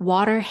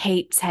water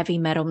hates heavy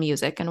metal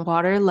music and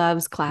water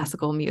loves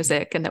classical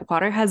music and that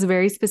water has a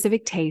very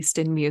specific taste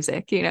in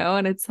music,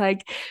 and it's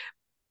like,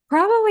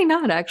 probably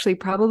not, actually.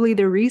 Probably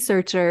the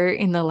researcher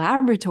in the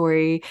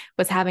laboratory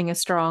was having a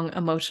strong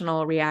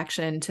emotional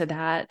reaction to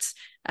that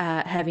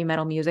heavy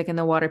metal music, and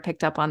the water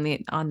picked up on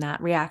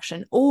that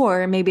reaction.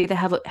 Or maybe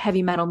the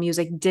heavy metal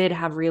music did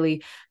have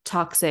really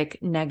toxic,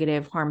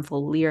 negative,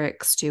 harmful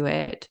lyrics to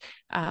it,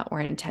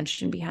 or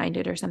intention behind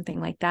it or something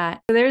like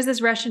that. So there's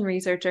this Russian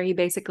researcher. He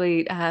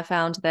basically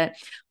found that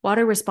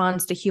water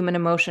responds to human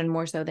emotion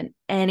more so than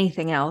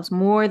anything else,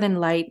 more than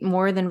light,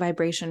 more than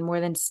vibration, more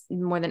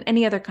than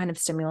any other kind of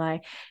stimuli.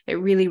 It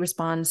really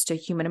responds to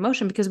human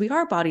emotion because we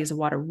are bodies of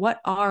water. What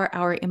are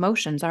our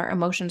emotions? Our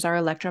emotions are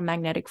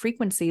electromagnetic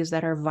frequencies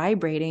that are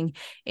vibrating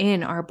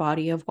in our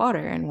body of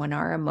water. And when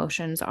our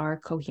emotions are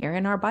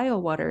coherent, our bio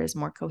water is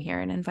more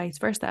coherent, and vice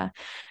versa.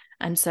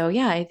 And so,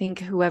 yeah, I think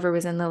whoever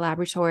was in the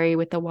laboratory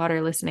with the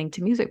water listening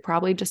to music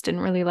probably just didn't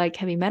really like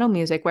heavy metal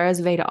music. Whereas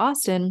Veda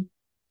Austin,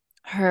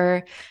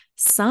 her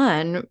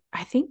son,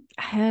 I think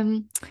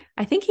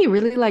he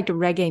really liked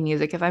reggae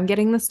music. If I'm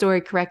getting the story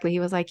correctly,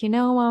 he was like,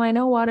 Mom, I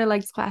know water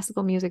likes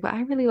classical music, but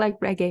I really like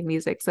reggae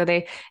music. So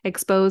they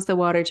exposed the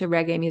water to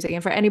reggae music.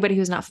 And for anybody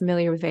who's not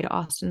familiar with Veda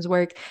Austin's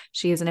work,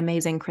 she is an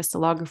amazing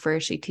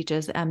crystallographer. She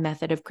teaches a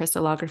method of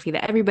crystallography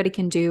that everybody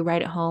can do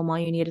right at home. All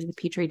you need is a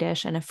petri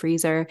dish and a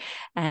freezer,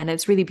 and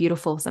it's really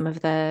beautiful. Some of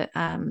the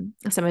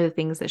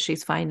things that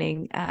she's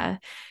finding.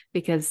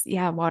 Because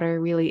yeah,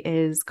 water really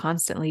is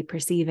constantly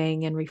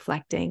perceiving and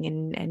reflecting,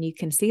 and you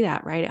can see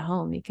that right at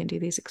home. You can do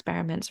these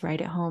experiments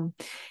right at home,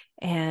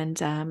 and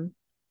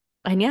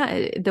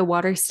yeah, the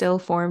water still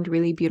formed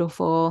really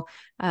beautiful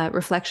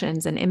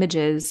reflections and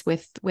images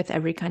with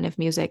every kind of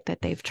music that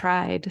they've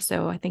tried.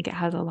 So I think it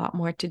has a lot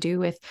more to do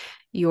with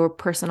your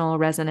personal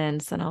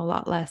resonance and a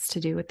lot less to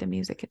do with the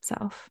music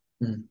itself.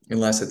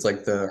 Unless it's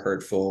like the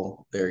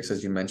hurtful lyrics,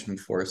 as you mentioned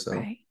before. So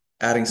Right.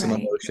 adding some Right.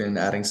 emotion,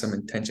 adding some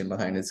intention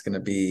behind it's going to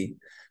be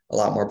a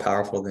lot more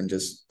powerful than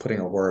just putting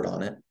a word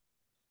on it.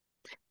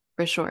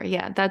 For sure.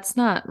 Yeah, that's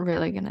not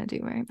really gonna do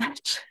very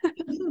much.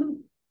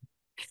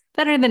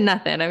 Better than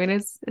nothing. I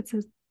mean,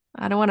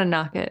 I don't want to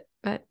knock it,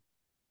 but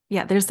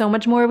yeah, there's so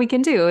much more we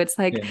can do. Yeah.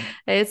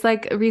 It's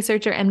like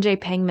researcher MJ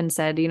Pangman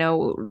said,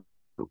 enlivening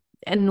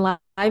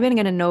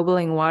and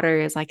ennobling water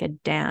is like a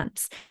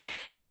dance.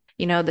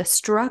 The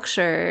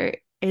structure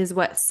is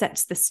what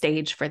sets the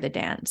stage for the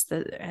dance.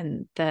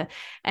 The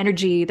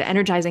energy, the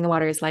energizing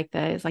water is like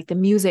the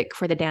music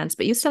for the dance,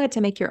 but you still get to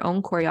make your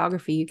own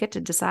choreography. You get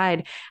to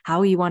decide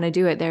how you want to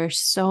do it. There are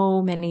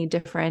so many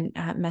different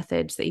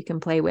methods that you can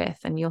play with,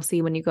 and you'll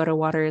see when you go to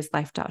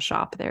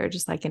waterislife.shop, there are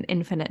just like an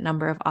infinite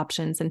number of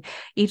options, and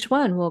each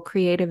one will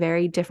create a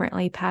very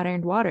differently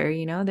patterned water.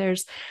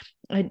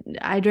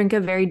 I drink a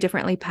very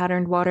differently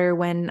patterned water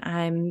when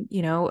I'm,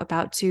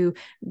 about to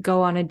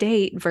go on a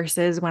date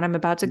versus when I'm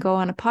about to go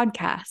on a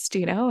podcast,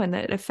 and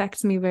it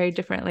affects me very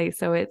differently.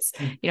 So it's,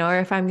 or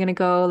if I'm going to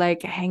go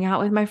like hang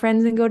out with my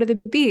friends and go to the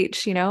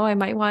beach, I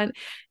might want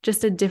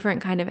just a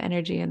different kind of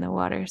energy in the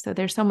water. So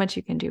there's so much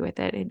you can do with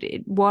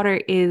it. Water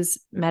is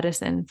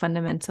medicine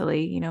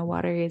fundamentally,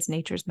 water is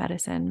nature's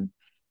medicine.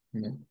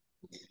 Yeah.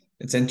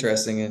 It's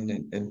interesting,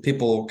 and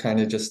people kind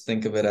of just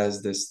think of it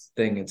as this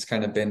thing. It's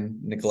kind of been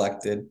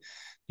neglected.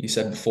 You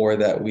said before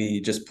that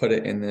we just put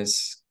it in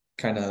this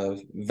kind of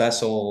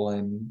vessel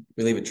and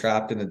we leave it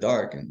trapped in the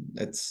dark, and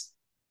it's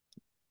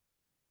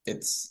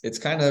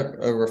kind of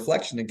a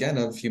reflection again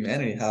of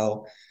humanity,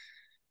 how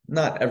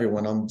not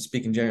everyone, I'm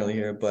speaking generally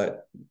here,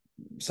 but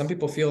some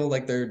people feel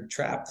like they're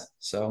trapped.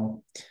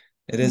 So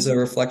it is a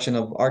reflection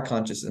of our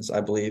consciousness,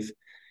 I believe.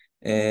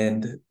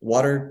 And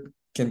water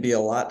can be a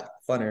lot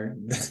funner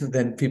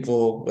than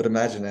people would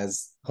imagine,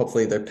 as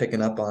hopefully they're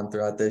picking up on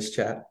throughout this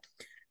chat.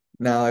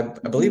 Now, I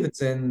believe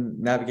it's in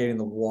Navigating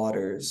the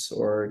Waters,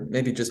 or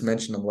maybe just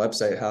mentioned on the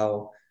website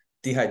how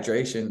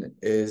dehydration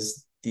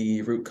is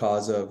the root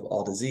cause of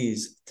all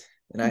disease.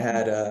 And I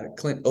had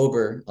Clint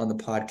Ober on the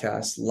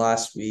podcast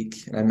last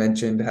week, and I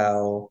mentioned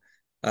how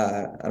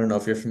I don't know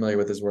if you're familiar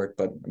with his work,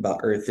 but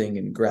about earthing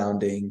and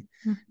grounding.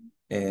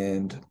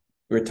 And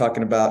we were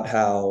talking about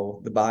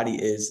how the body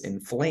is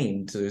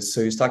inflamed.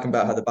 So he's talking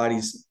about how the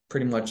body's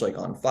pretty much like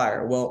on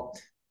fire. Well,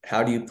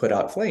 how do you put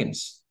out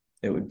flames?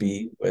 It would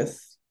be with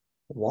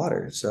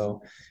water.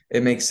 So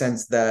it makes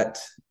sense that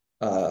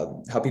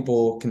how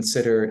people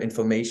consider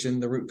inflammation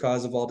the root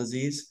cause of all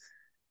disease.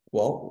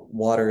 Well,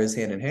 water is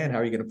hand in hand. How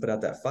are you going to put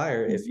out that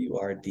fire if you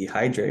are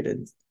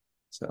dehydrated?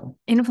 So,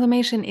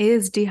 Inflammation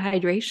is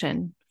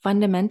dehydration.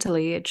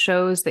 Fundamentally, it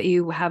shows that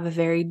you have a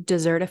very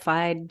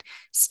desertified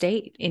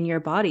state in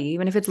your body.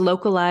 Even if it's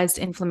localized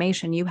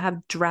inflammation, you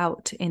have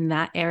drought in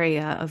that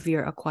area of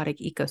your aquatic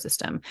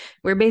ecosystem.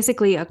 We're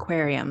basically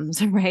aquariums,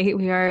 right?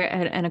 We are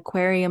an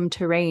aquarium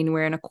terrain.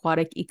 We're an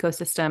aquatic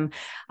ecosystem.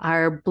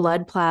 Our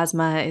blood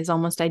plasma is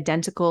almost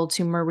identical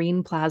to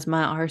marine plasma.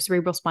 Our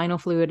cerebral spinal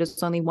fluid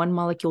is only one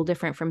molecule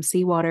different from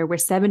seawater. We're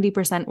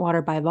 70%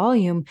 water by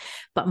volume,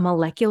 but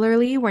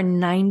molecularly, we're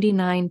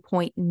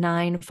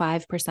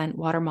 99.95%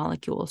 water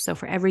molecules. So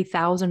for every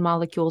 1,000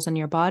 molecules in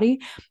your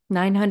body,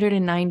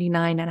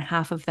 999 and a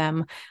half of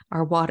them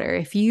are water.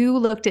 If you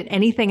looked at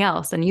anything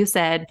else and you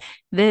said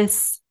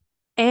this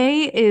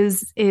A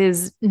is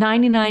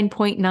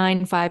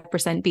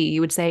 99.95% B,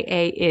 you would say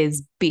A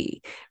is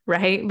B,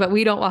 right? But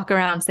we don't walk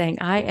around saying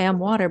I am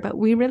water, but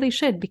we really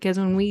should, because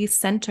when we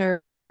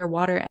center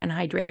water and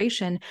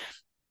hydration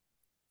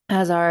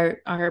as our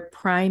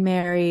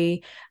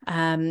primary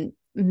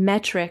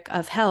metric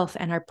of health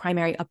and our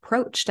primary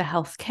approach to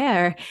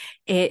healthcare,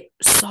 it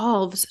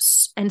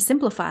solves and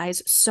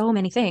simplifies so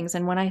many things.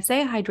 And when I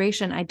say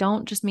hydration, I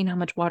don't just mean how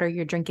much water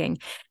you're drinking.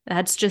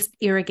 That's just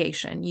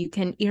irrigation. You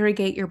can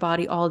irrigate your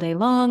body all day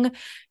long.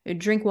 You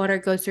drink water,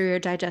 it goes through your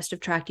digestive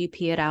tract, you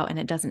pee it out, and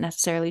it doesn't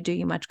necessarily do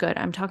you much good.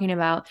 I'm talking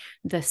about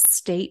the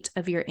state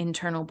of your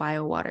internal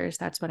biowaters.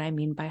 That's what I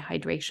mean by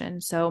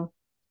hydration. So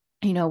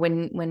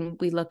when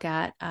we look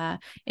at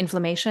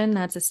inflammation,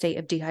 that's a state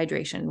of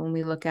dehydration. When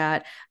we look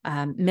at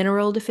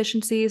mineral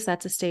deficiencies,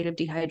 that's a state of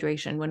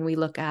dehydration. When we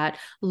look at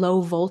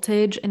low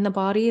voltage in the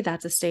body,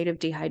 that's a state of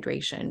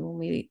dehydration.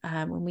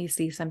 When we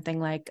see something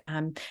like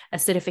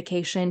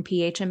acidification,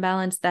 pH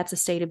imbalance, that's a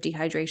state of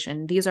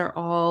dehydration. These are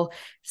all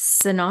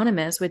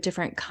synonymous with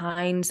different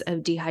kinds of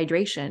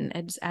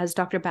dehydration. As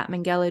Dr.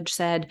 Batman-Gelage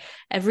said,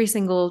 every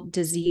single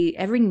disease,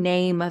 every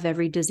name of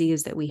every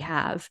disease that we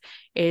have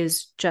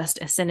is just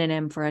a synonym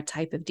for a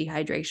type of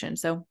dehydration.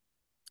 So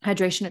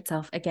hydration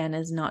itself, again,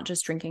 is not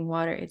just drinking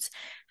water. It's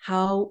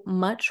how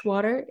much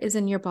water is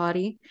in your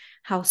body,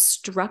 how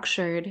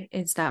structured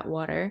is that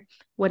water,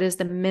 what is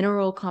the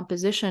mineral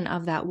composition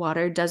of that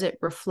water, does it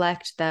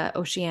reflect the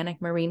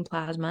oceanic marine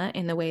plasma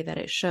in the way that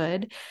it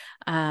should,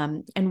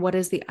 and what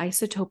is the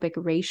isotopic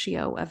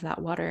ratio of that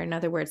water? In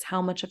other words,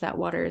 how much of that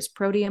water is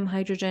protium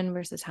hydrogen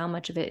versus how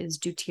much of it is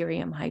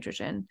deuterium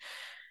hydrogen.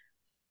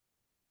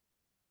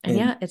 And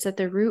yeah, it's at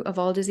the root of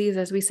all disease.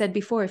 As we said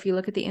before, if you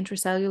look at the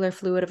intracellular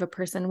fluid of a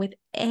person with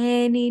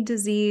any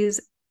disease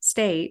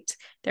state,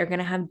 they're going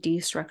to have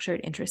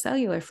destructured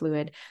intracellular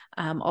fluid.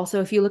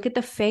 Also, if you look at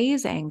the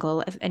phase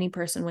angle of any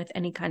person with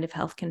any kind of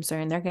health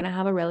concern, they're going to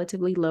have a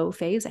relatively low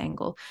phase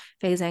angle.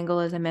 Phase angle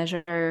is a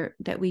measure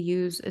that we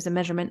use as a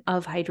measurement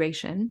of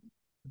hydration.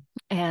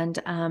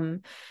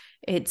 And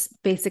it's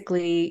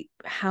basically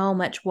how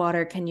much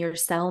water can your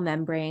cell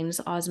membranes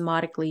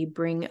osmotically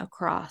bring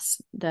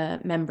across the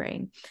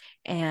membrane.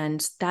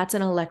 And that's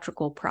an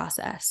electrical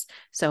process.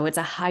 So it's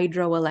a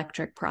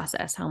hydroelectric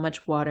process, how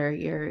much water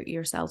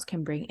your cells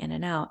can bring in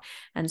and out.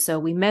 And so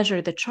we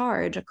measure the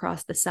charge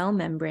across the cell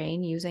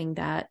membrane using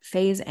that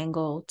phase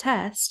angle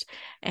test.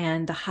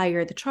 And the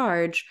higher the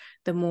charge,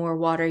 the more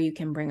water you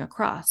can bring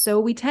across. So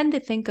we tend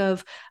to think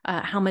of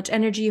how much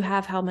energy you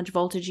have, how much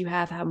voltage you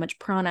have, how much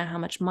prana, how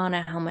much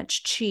mana, how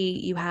much chi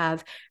you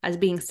have as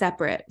being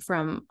separate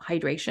from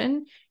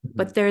hydration,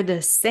 but they're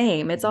the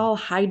same. It's all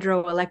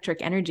hydroelectric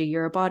energy.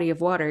 You're a body of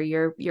water.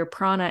 Your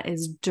prana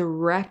is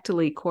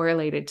directly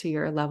correlated to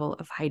your level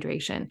of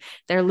hydration.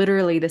 They're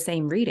literally the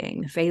same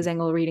reading. The phase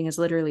angle reading is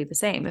literally the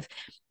same.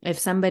 If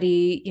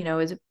somebody,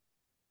 is a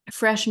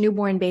fresh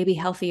newborn baby,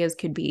 healthy as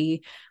could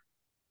be,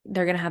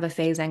 they're going to have a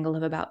phase angle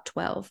of about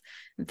 12.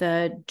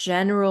 The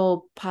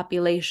general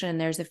population,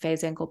 there's a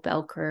phase angle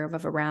bell curve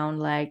of around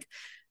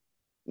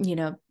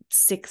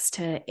 6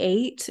 to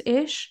 8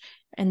 ish.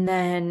 And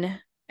then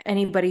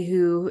anybody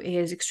who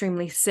is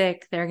extremely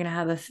sick, they're going to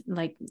have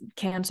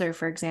cancer,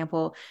 for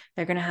example,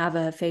 they're going to have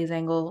a phase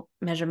angle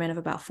measurement of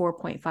about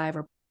 4.5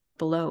 or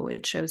below.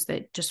 It shows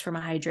that just from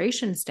a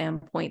hydration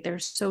standpoint, they're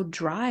so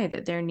dry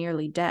that they're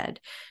nearly dead.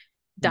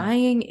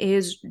 Dying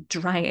is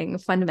drying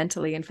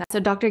fundamentally. In fact, so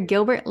Dr.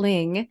 Gilbert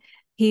Ling,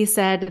 he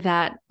said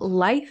that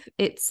life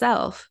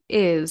itself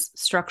is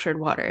structured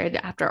water. And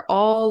after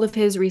all of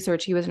his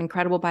research, he was an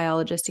incredible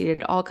biologist. He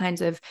did all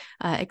kinds of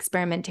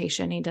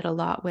experimentation. He did a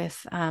lot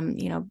with,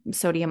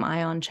 sodium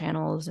ion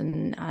channels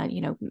and,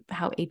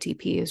 how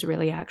ATP is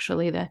really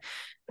actually the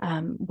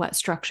what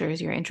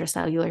structures your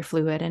intracellular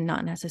fluid and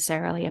not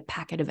necessarily a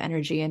packet of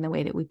energy in the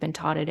way that we've been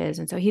taught it is.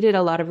 And so he did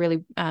a lot of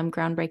really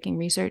groundbreaking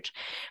research.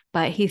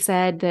 But he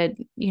said that,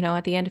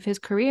 at the end of his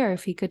career,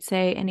 if he could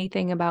say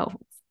anything about,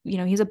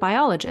 he's a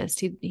biologist.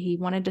 He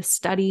wanted to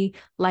study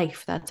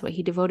life. That's what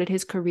he devoted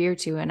his career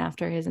to. And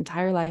after his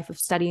entire life of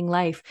studying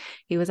life,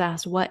 he was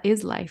asked, what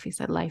is life? He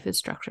said, life is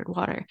structured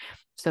water.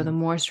 So the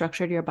more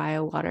structured your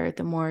bio water,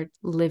 the more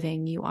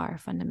living you are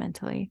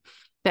fundamentally.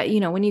 That,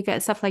 when you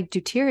get stuff like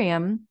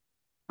deuterium,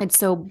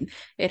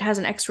 it has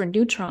an extra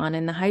neutron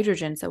in the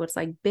hydrogen. So it's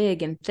like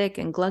big and thick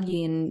and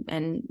gluggy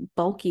and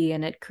bulky,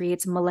 and it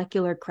creates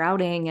molecular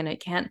crowding, and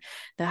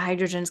the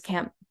hydrogens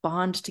can't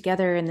bond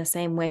together in the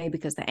same way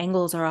because the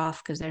angles are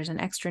off because there's an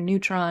extra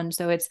neutron.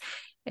 So it's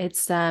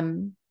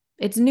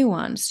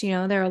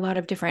nuanced, there are a lot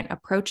of different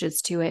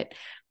approaches to it,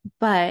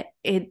 but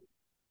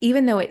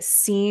even though it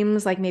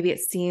seems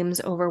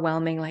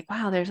overwhelming, like,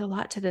 wow, there's a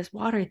lot to this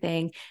water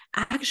thing,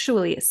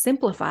 actually it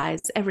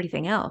simplifies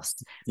everything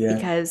else. Yeah.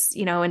 Because,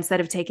 instead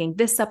of taking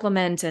this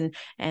supplement and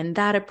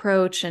that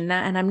approach and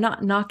that, and I'm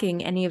not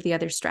knocking any of the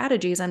other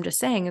strategies, I'm just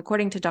saying,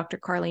 according to Dr.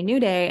 Carly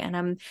Newday, and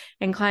I'm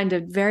inclined to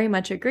very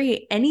much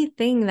agree,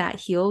 anything that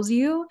heals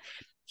you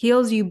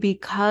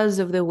because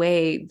of the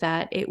way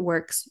that it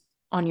works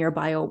on your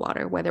bio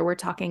water, whether we're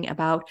talking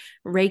about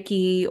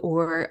Reiki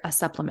or a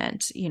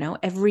supplement,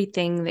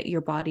 everything that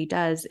your body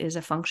does is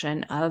a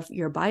function of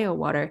your bio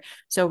water.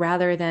 So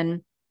rather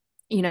than,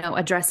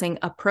 addressing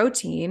a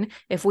protein,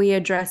 if we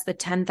address the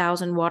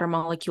 10,000 water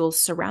molecules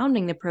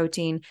surrounding the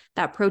protein,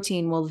 that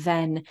protein will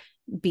then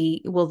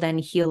will then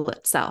heal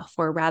itself.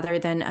 Or rather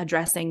than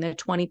addressing the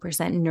 20%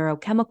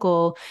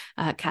 neurochemical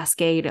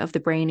cascade of the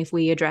brain, if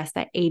we address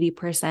that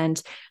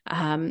 80%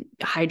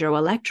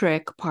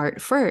 hydroelectric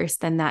part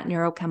first, then that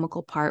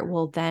neurochemical part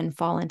will then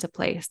fall into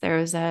place. There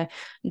was a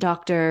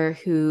doctor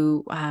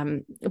who,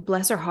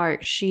 bless her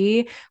heart,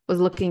 she was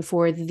looking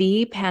for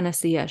the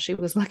panacea. She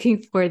was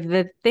looking for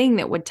the thing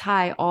that would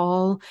tie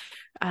all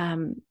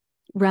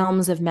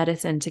realms of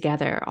medicine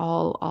together,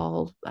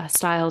 all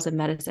styles of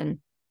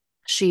medicine.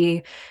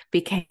 She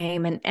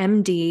became an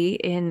MD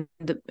in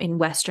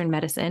Western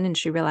medicine, and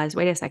she realized,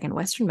 wait a second,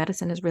 Western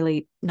medicine is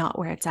really not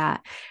where it's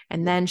at.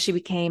 And then she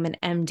became an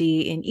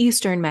MD in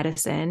Eastern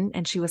medicine,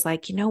 and she was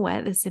like, you know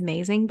what, this is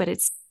amazing, but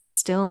it's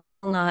still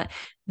not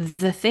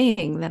the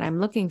thing that I'm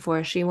looking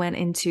for. She went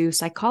into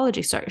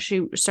psychology.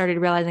 She started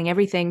realizing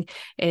everything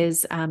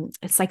is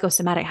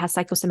psychosomatic, has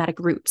psychosomatic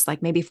roots.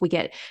 Like maybe if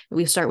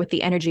we start with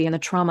the energy and the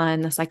trauma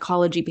and the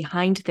psychology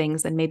behind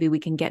things, then maybe we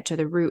can get to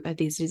the root of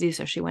these diseases.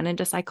 So she went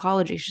into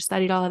psychology. She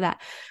studied all of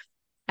that.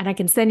 And I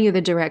can send you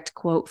the direct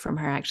quote from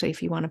her, actually,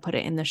 if you want to put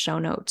it in the show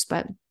notes.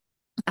 But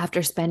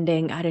after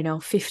spending, I don't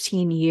know,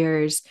 15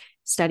 years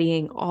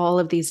studying all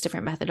of these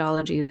different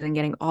methodologies and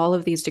getting all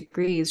of these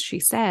degrees, she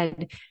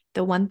said,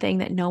 the one thing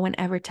that no one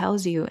ever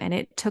tells you, and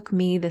it took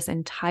me this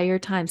entire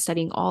time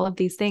studying all of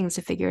these things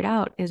to figure it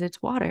out, is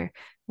it's water.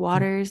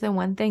 Water is the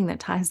one thing that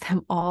ties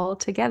them all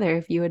together.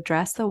 If you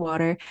address the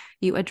water,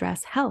 you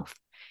address health.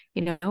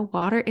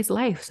 Water is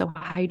life. So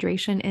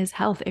hydration is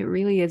health. It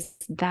really is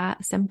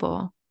that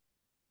simple.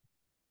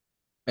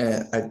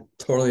 And I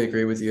totally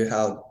agree with you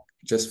how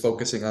just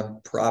focusing on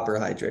proper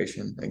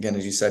hydration, again,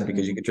 as you said,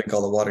 because you could drink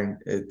all the water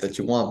that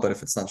you want, but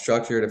if it's not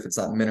structured, if it's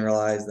not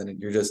mineralized, then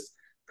you're just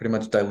pretty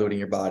much diluting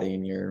your body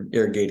and you're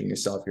irrigating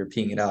yourself, you're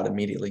peeing it out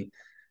immediately.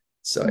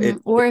 So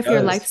or it if your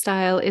does.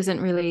 lifestyle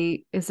isn't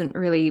really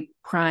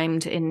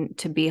primed in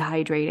to be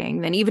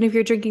hydrating, then even if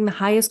you're drinking the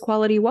highest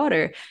quality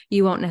water,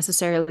 you won't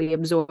necessarily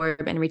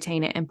absorb and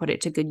retain it and put it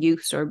to good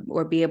use,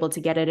 or be able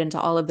to get it into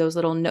all of those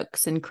little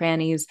nooks and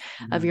crannies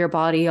of your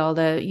body, all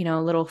the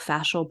little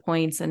fascial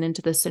points, and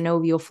into the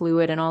synovial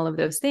fluid and all of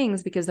those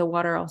things, because the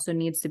water also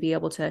needs to be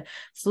able to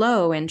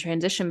flow and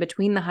transition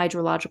between the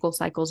hydrological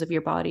cycles of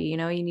your body. You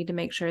need to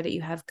make sure that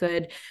you have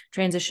good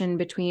transition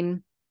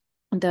between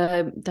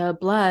the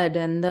blood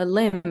and the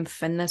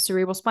lymph and the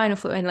cerebral spinal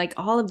fluid, and like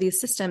all of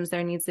these systems,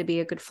 there needs to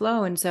be a good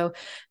flow. And so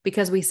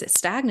because we sit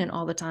stagnant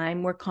all the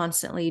time, we're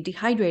constantly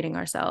dehydrating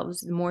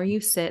ourselves. The more you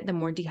sit, the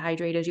more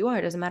dehydrated you are.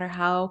 It doesn't matter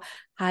how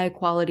high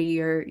quality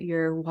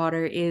your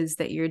water is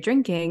that you're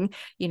drinking,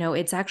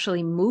 it's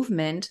actually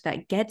movement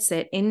that gets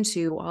it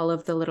into all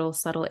of the little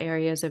subtle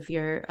areas of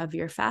your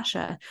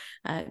fascia.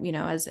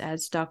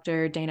 As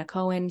Dr. Dana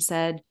Cohen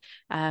said,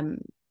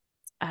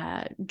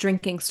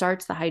 drinking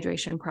starts the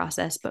hydration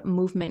process, but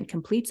movement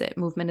completes it.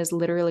 Movement is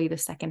literally the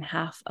second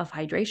half of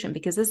hydration,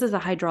 because this is a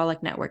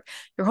hydraulic network.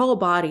 Your whole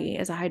body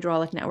is a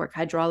hydraulic network.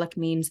 Hydraulic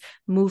means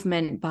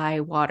movement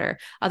by water.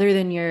 Other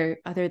than your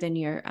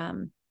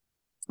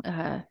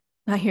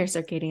not your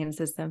circadian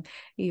system,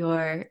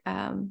 your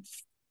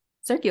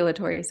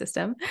circulatory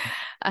system.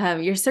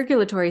 Your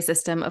circulatory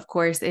system, of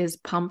course, is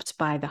pumped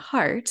by the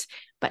heart,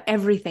 but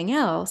everything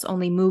else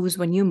only moves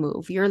when you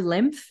move. Your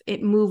lymph,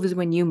 it moves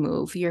when you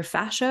move. Your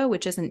fascia,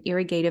 which is an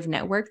irrigative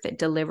network that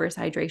delivers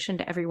hydration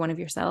to every one of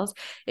your cells,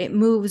 it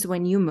moves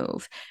when you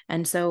move.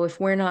 And so if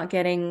we're not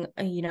getting,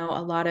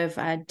 a lot of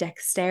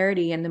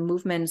dexterity in the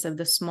movements of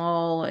the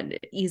small and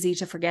easy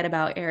to forget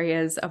about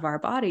areas of our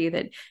body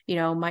that,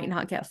 might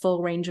not get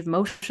full range of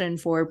motion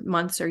for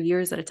months or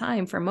years at a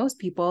time, for most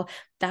people,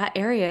 that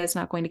area is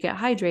not going to get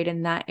hydrated,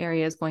 and that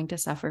area is going to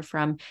suffer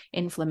from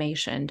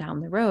inflammation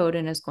down the road,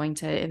 and is going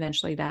to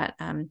eventually that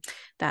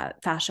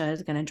fascia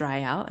is going to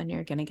dry out, and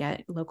you're going to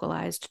get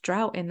localized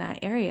drought in that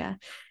area.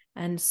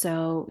 And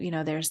so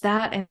there's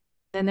that. And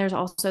then there's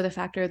also the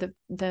fact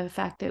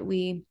that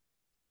we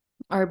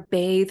are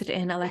bathed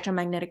in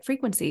electromagnetic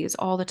frequencies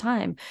all the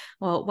time.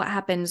 Well, what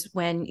happens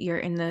when you're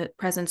in the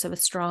presence of a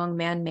strong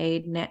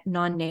man-made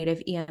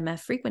non-native EMF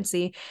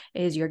frequency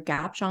is your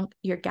gap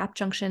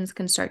junctions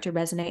can start to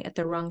resonate at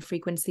the wrong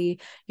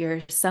frequency.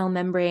 Your cell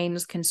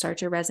membranes can start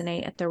to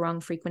resonate at the wrong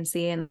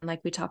frequency. And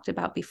like we talked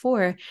about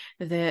before,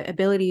 the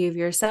ability of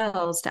your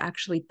cells to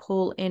actually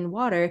pull in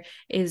water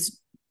is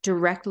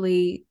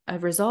directly a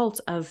result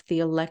of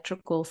the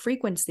electrical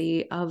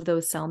frequency of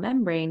those cell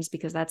membranes,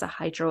 because that's a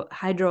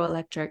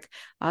hydroelectric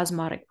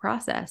osmotic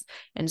process.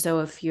 And so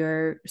if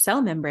your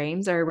cell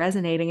membranes are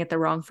resonating at the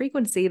wrong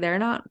frequency, they're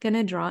not going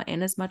to draw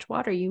in as much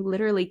water. You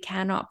literally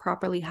cannot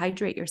properly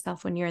hydrate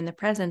yourself when you're in the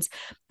presence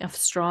of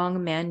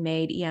strong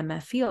man-made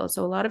EMF fields.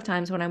 So a lot of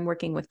times when I'm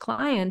working with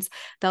clients,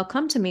 they'll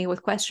come to me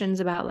with questions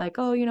about like,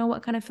 oh,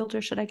 what kind of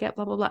filter should I get,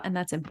 blah, blah, blah. And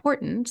that's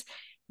important.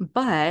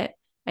 But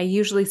I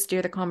usually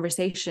steer the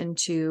conversation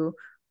to,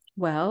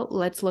 well,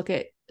 let's look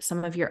at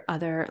some of your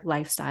other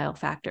lifestyle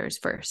factors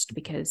first,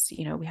 because,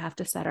 we have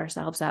to set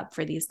ourselves up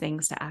for these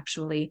things to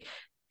actually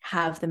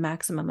have the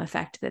maximum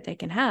effect that they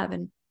can have.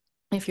 And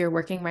if you're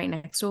working right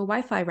next to a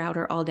Wi-Fi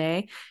router all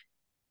day,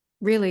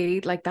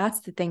 really, like,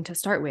 that's the thing to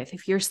start with.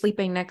 If you're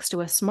sleeping next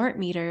to a smart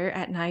meter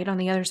at night on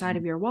the other side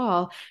of your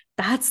wall,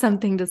 that's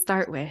something to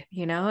start with.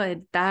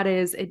 That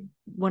is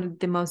one of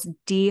the most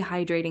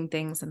dehydrating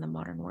things in the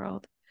modern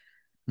world.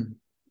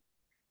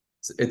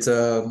 It's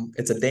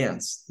a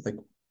dance. Like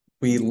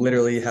we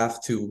literally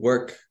have to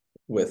work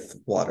with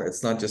water.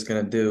 It's not just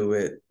gonna do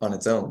it on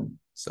its own.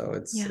 So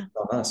it's Yeah,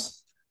 on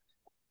us.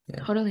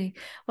 Yeah. totally.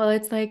 Well,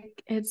 it's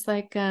like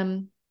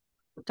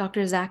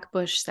Dr. Zach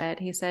Bush said.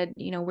 He said,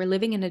 we're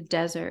living in a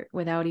desert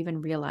without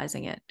even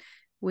realizing it.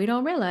 We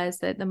don't realize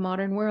that the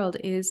modern world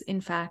is,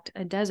 in fact,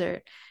 a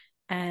desert.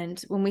 And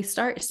when we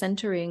start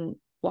centering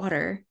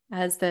water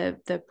as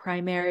the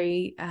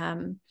primary,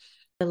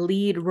 the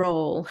lead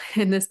role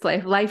in this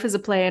play, life is a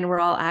play and we're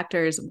all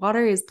actors.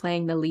 Water is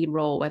playing the lead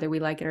role, whether we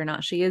like it or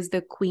not. She is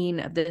the queen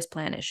of this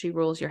planet. She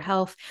rules your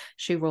health.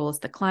 She rules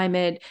the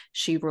climate.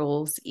 She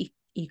rules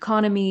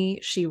economy.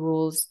 She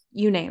rules,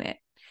 you name it.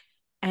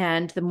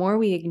 And the more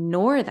we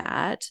ignore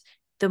that,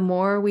 the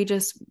more we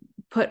just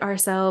put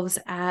ourselves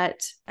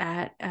at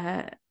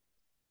a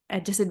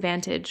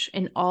disadvantage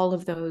in all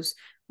of those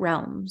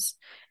realms.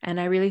 And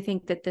I really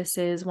think that this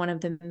is one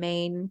of the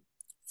main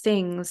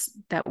things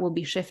that will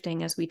be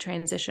shifting as we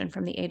transition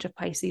from the age of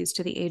Pisces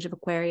to the age of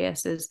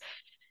Aquarius. Is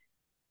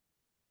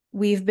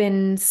we've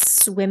been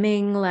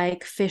swimming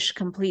like fish,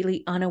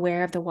 completely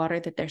unaware of the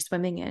water that they're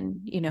swimming in.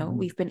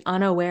 We've been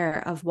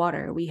unaware of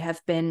water. We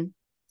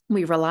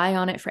rely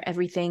on it for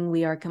everything.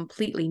 We are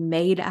completely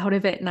made out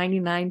of it.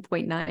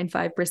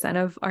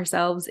 99.95% of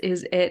ourselves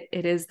is it.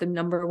 It is the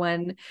number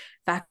one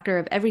factor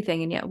of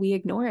everything. And yet we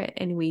ignore it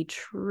and we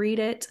treat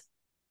it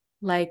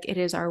like it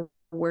is our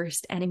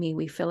worst enemy.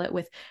 We fill it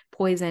with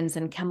poisons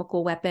and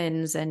chemical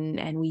weapons,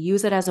 and we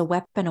use it as a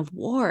weapon of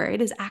war.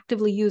 It is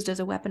actively used as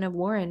a weapon of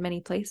war in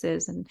many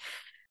places. And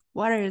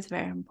water is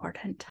very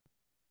important.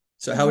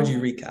 So how would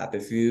you recap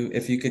if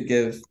you could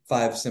give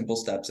 5 simple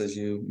steps as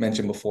you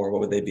mentioned before,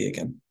 what would they be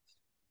again?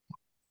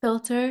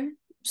 Filter,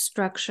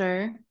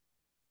 structure,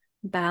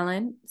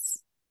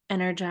 balance,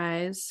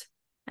 energize,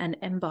 and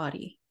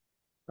embody.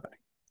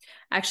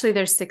 Actually,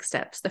 there's 6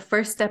 steps. The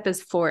first step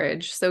is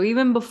forage. So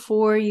even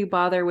before you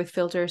bother with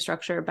filter,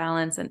 structure,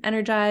 balance, and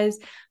energize,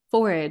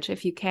 forage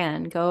if you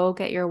can. Go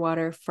get your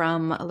water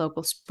from a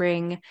local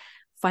spring,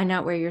 find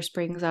out where your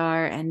springs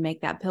are, and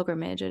make that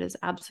pilgrimage. It is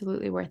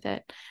absolutely worth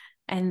it.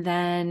 And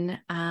then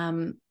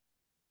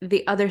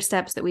the other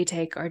steps that we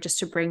take are just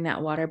to bring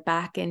that water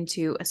back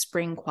into a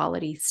spring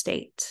quality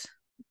state.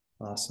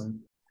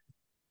 Awesome.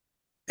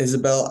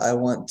 Isabel, I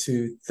want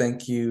to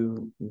thank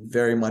you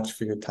very much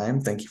for your time.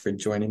 Thank you for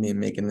joining me and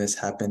making this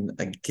happen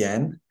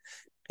again.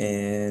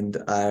 And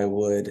I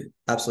would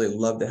absolutely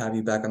love to have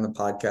you back on the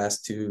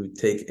podcast to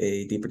take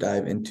a deeper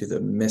dive into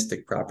the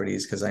mystic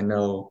properties, because I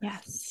know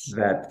Yes.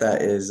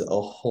 that is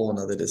a whole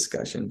nother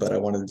discussion, but I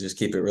wanted to just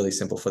keep it really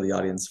simple for the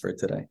audience for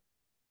today.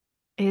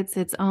 It's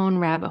its own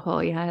rabbit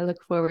hole. Yeah, I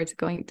look forward to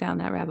going down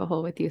that rabbit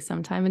hole with you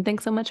sometime. And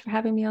thanks so much for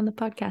having me on the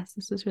podcast.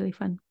 This was really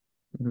fun.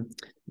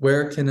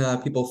 Where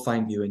can people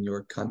find you and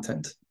your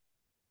content?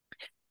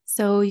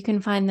 So you can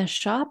find the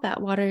shop at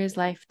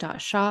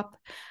waterislife.shop.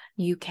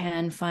 You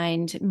can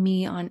find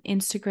me on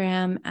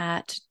Instagram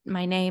at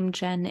my name,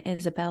 Jen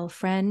Isabel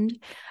Friend.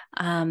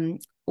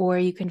 Or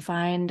you can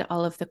find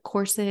all of the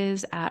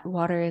courses at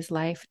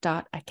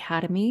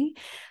waterislife.academy.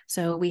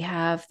 So we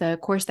have the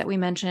course that we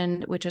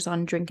mentioned, which is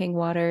on drinking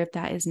water,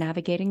 that is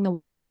navigating the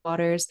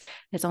waters.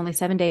 It's only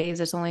 7 days.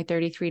 It's only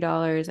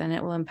 $33, and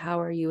it will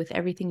empower you with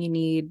everything you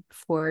need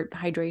for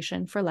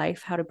hydration for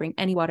life, how to bring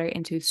any water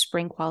into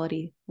spring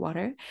quality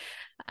water.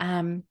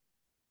 And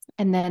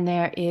then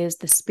there is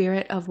the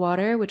Spirit of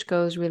Water, which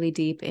goes really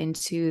deep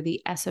into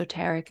the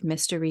esoteric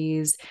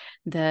mysteries,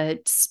 the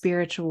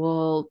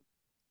spiritual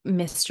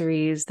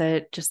mysteries,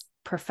 that just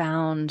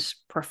profound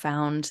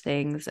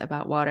things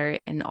about water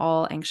in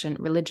all ancient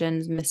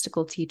religions,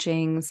 mystical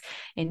teachings,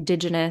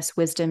 indigenous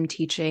wisdom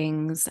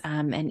teachings,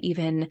 and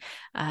even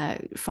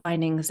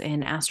findings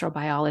in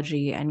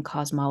astrobiology and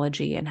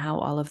cosmology, and how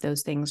all of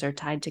those things are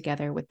tied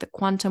together with the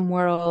quantum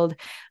world,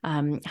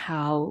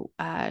 how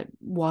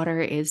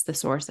water is the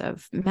source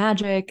of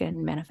magic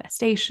and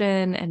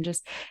manifestation, and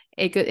just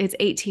it's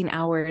 18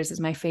 hours is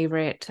my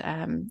favorite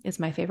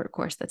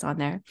course that's on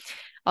there.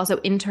 Also,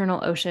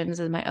 Internal Oceans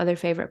is my other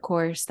favorite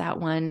course. That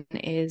one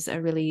is a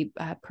really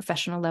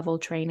professional level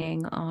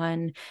training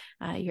on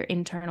your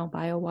internal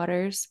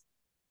biowaters.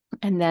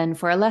 And then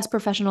for a less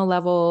professional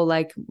level,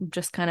 like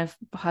just kind of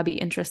hobby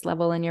interest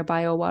level in your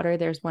biowater,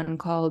 there's one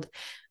called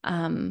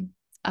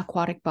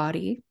Aquatic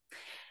Body.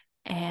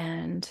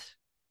 And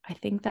I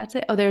think that's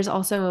it. Oh, there's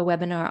also a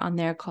webinar on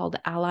there called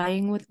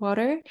Allying with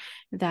Water.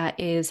 That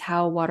is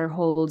how water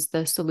holds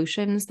the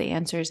solutions, the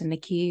answers, and the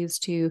keys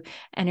to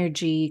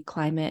energy,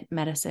 climate,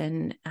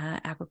 medicine,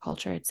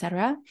 agriculture,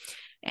 etc.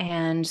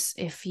 And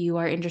if you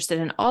are interested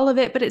in all of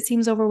it, but it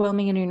seems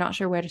overwhelming and you're not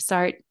sure where to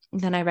start,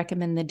 then I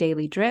recommend the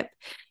Daily Drip.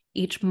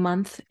 Each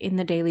month in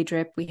the daily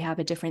drip, we have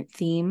a different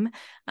theme.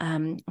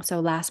 So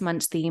last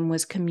month's theme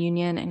was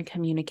communion and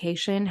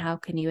communication. How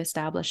can you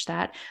establish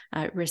that?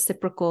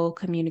 Reciprocal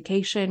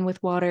communication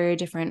with water,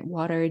 different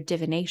water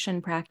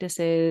divination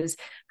practices,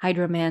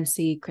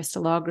 hydromancy,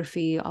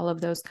 crystallography, all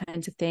of those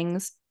kinds of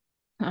things.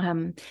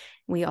 Um,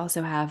 we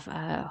also have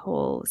a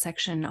whole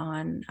section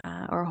on,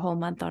 or a whole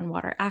month on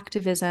water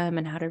activism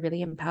and how to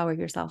really empower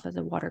yourself as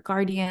a water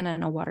guardian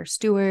and a water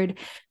steward.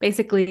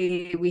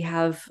 Basically, we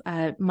have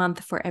a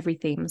month for every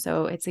theme.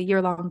 So it's a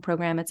year-long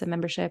program. It's a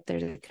membership.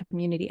 There's a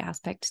community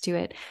aspect to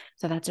it.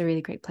 So that's a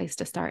really great place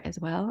to start as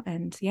well.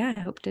 And yeah, I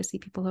hope to see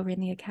people over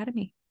in the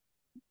academy.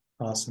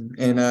 Awesome.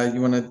 And you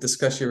want to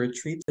discuss your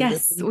retreat a bit?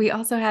 Yes, we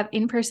also have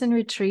in-person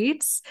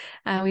retreats.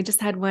 We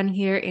just had one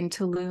here in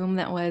Tulum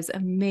that was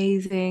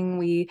amazing.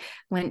 We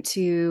went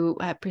to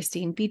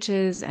pristine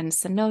beaches and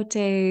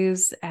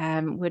cenotes,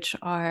 which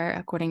are,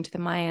 according to the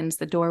Mayans,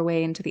 the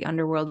doorway into the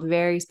underworld,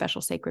 very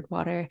special sacred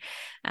water.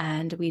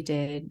 And we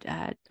did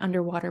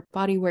underwater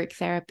bodywork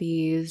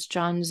therapies,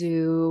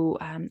 Janzu,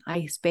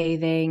 ice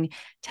bathing,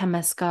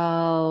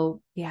 temescal.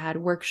 We had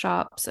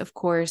workshops, of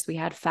course. We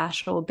had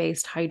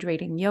fascial-based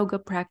hydrating yoga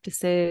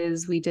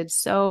practices. We did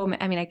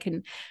I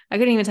couldn't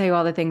even tell you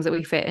all the things that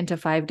we fit into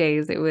 5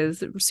 days. It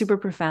was super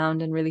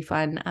profound and really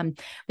fun.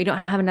 We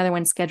don't have another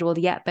one scheduled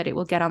yet, but it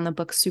will get on the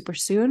books super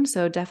soon.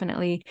 So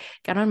definitely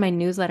get on my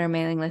newsletter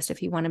mailing list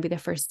if you want to be the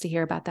first to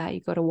hear about that. You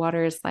go to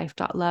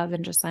waterislife.love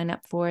and just sign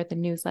up for the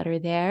newsletter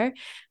there.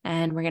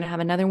 And we're going to have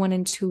another one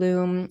in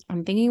Tulum.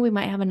 I'm thinking we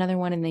might have another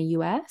one in the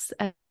US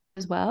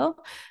as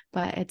well,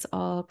 but it's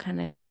all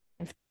kind of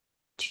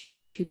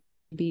to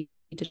be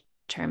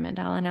determined.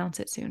 I'll announce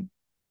it soon.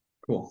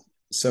 Cool.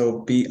 So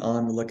be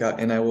on the lookout,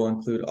 and I will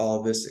include all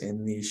of this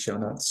in the show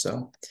notes.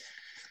 So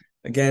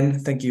again,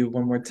 thank you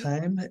one more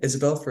time,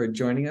 Isabel, for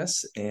joining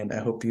us, and I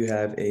hope you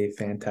have a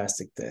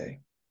fantastic day.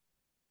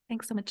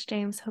 Thanks so much,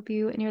 James. Hope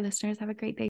you and your listeners have a great day.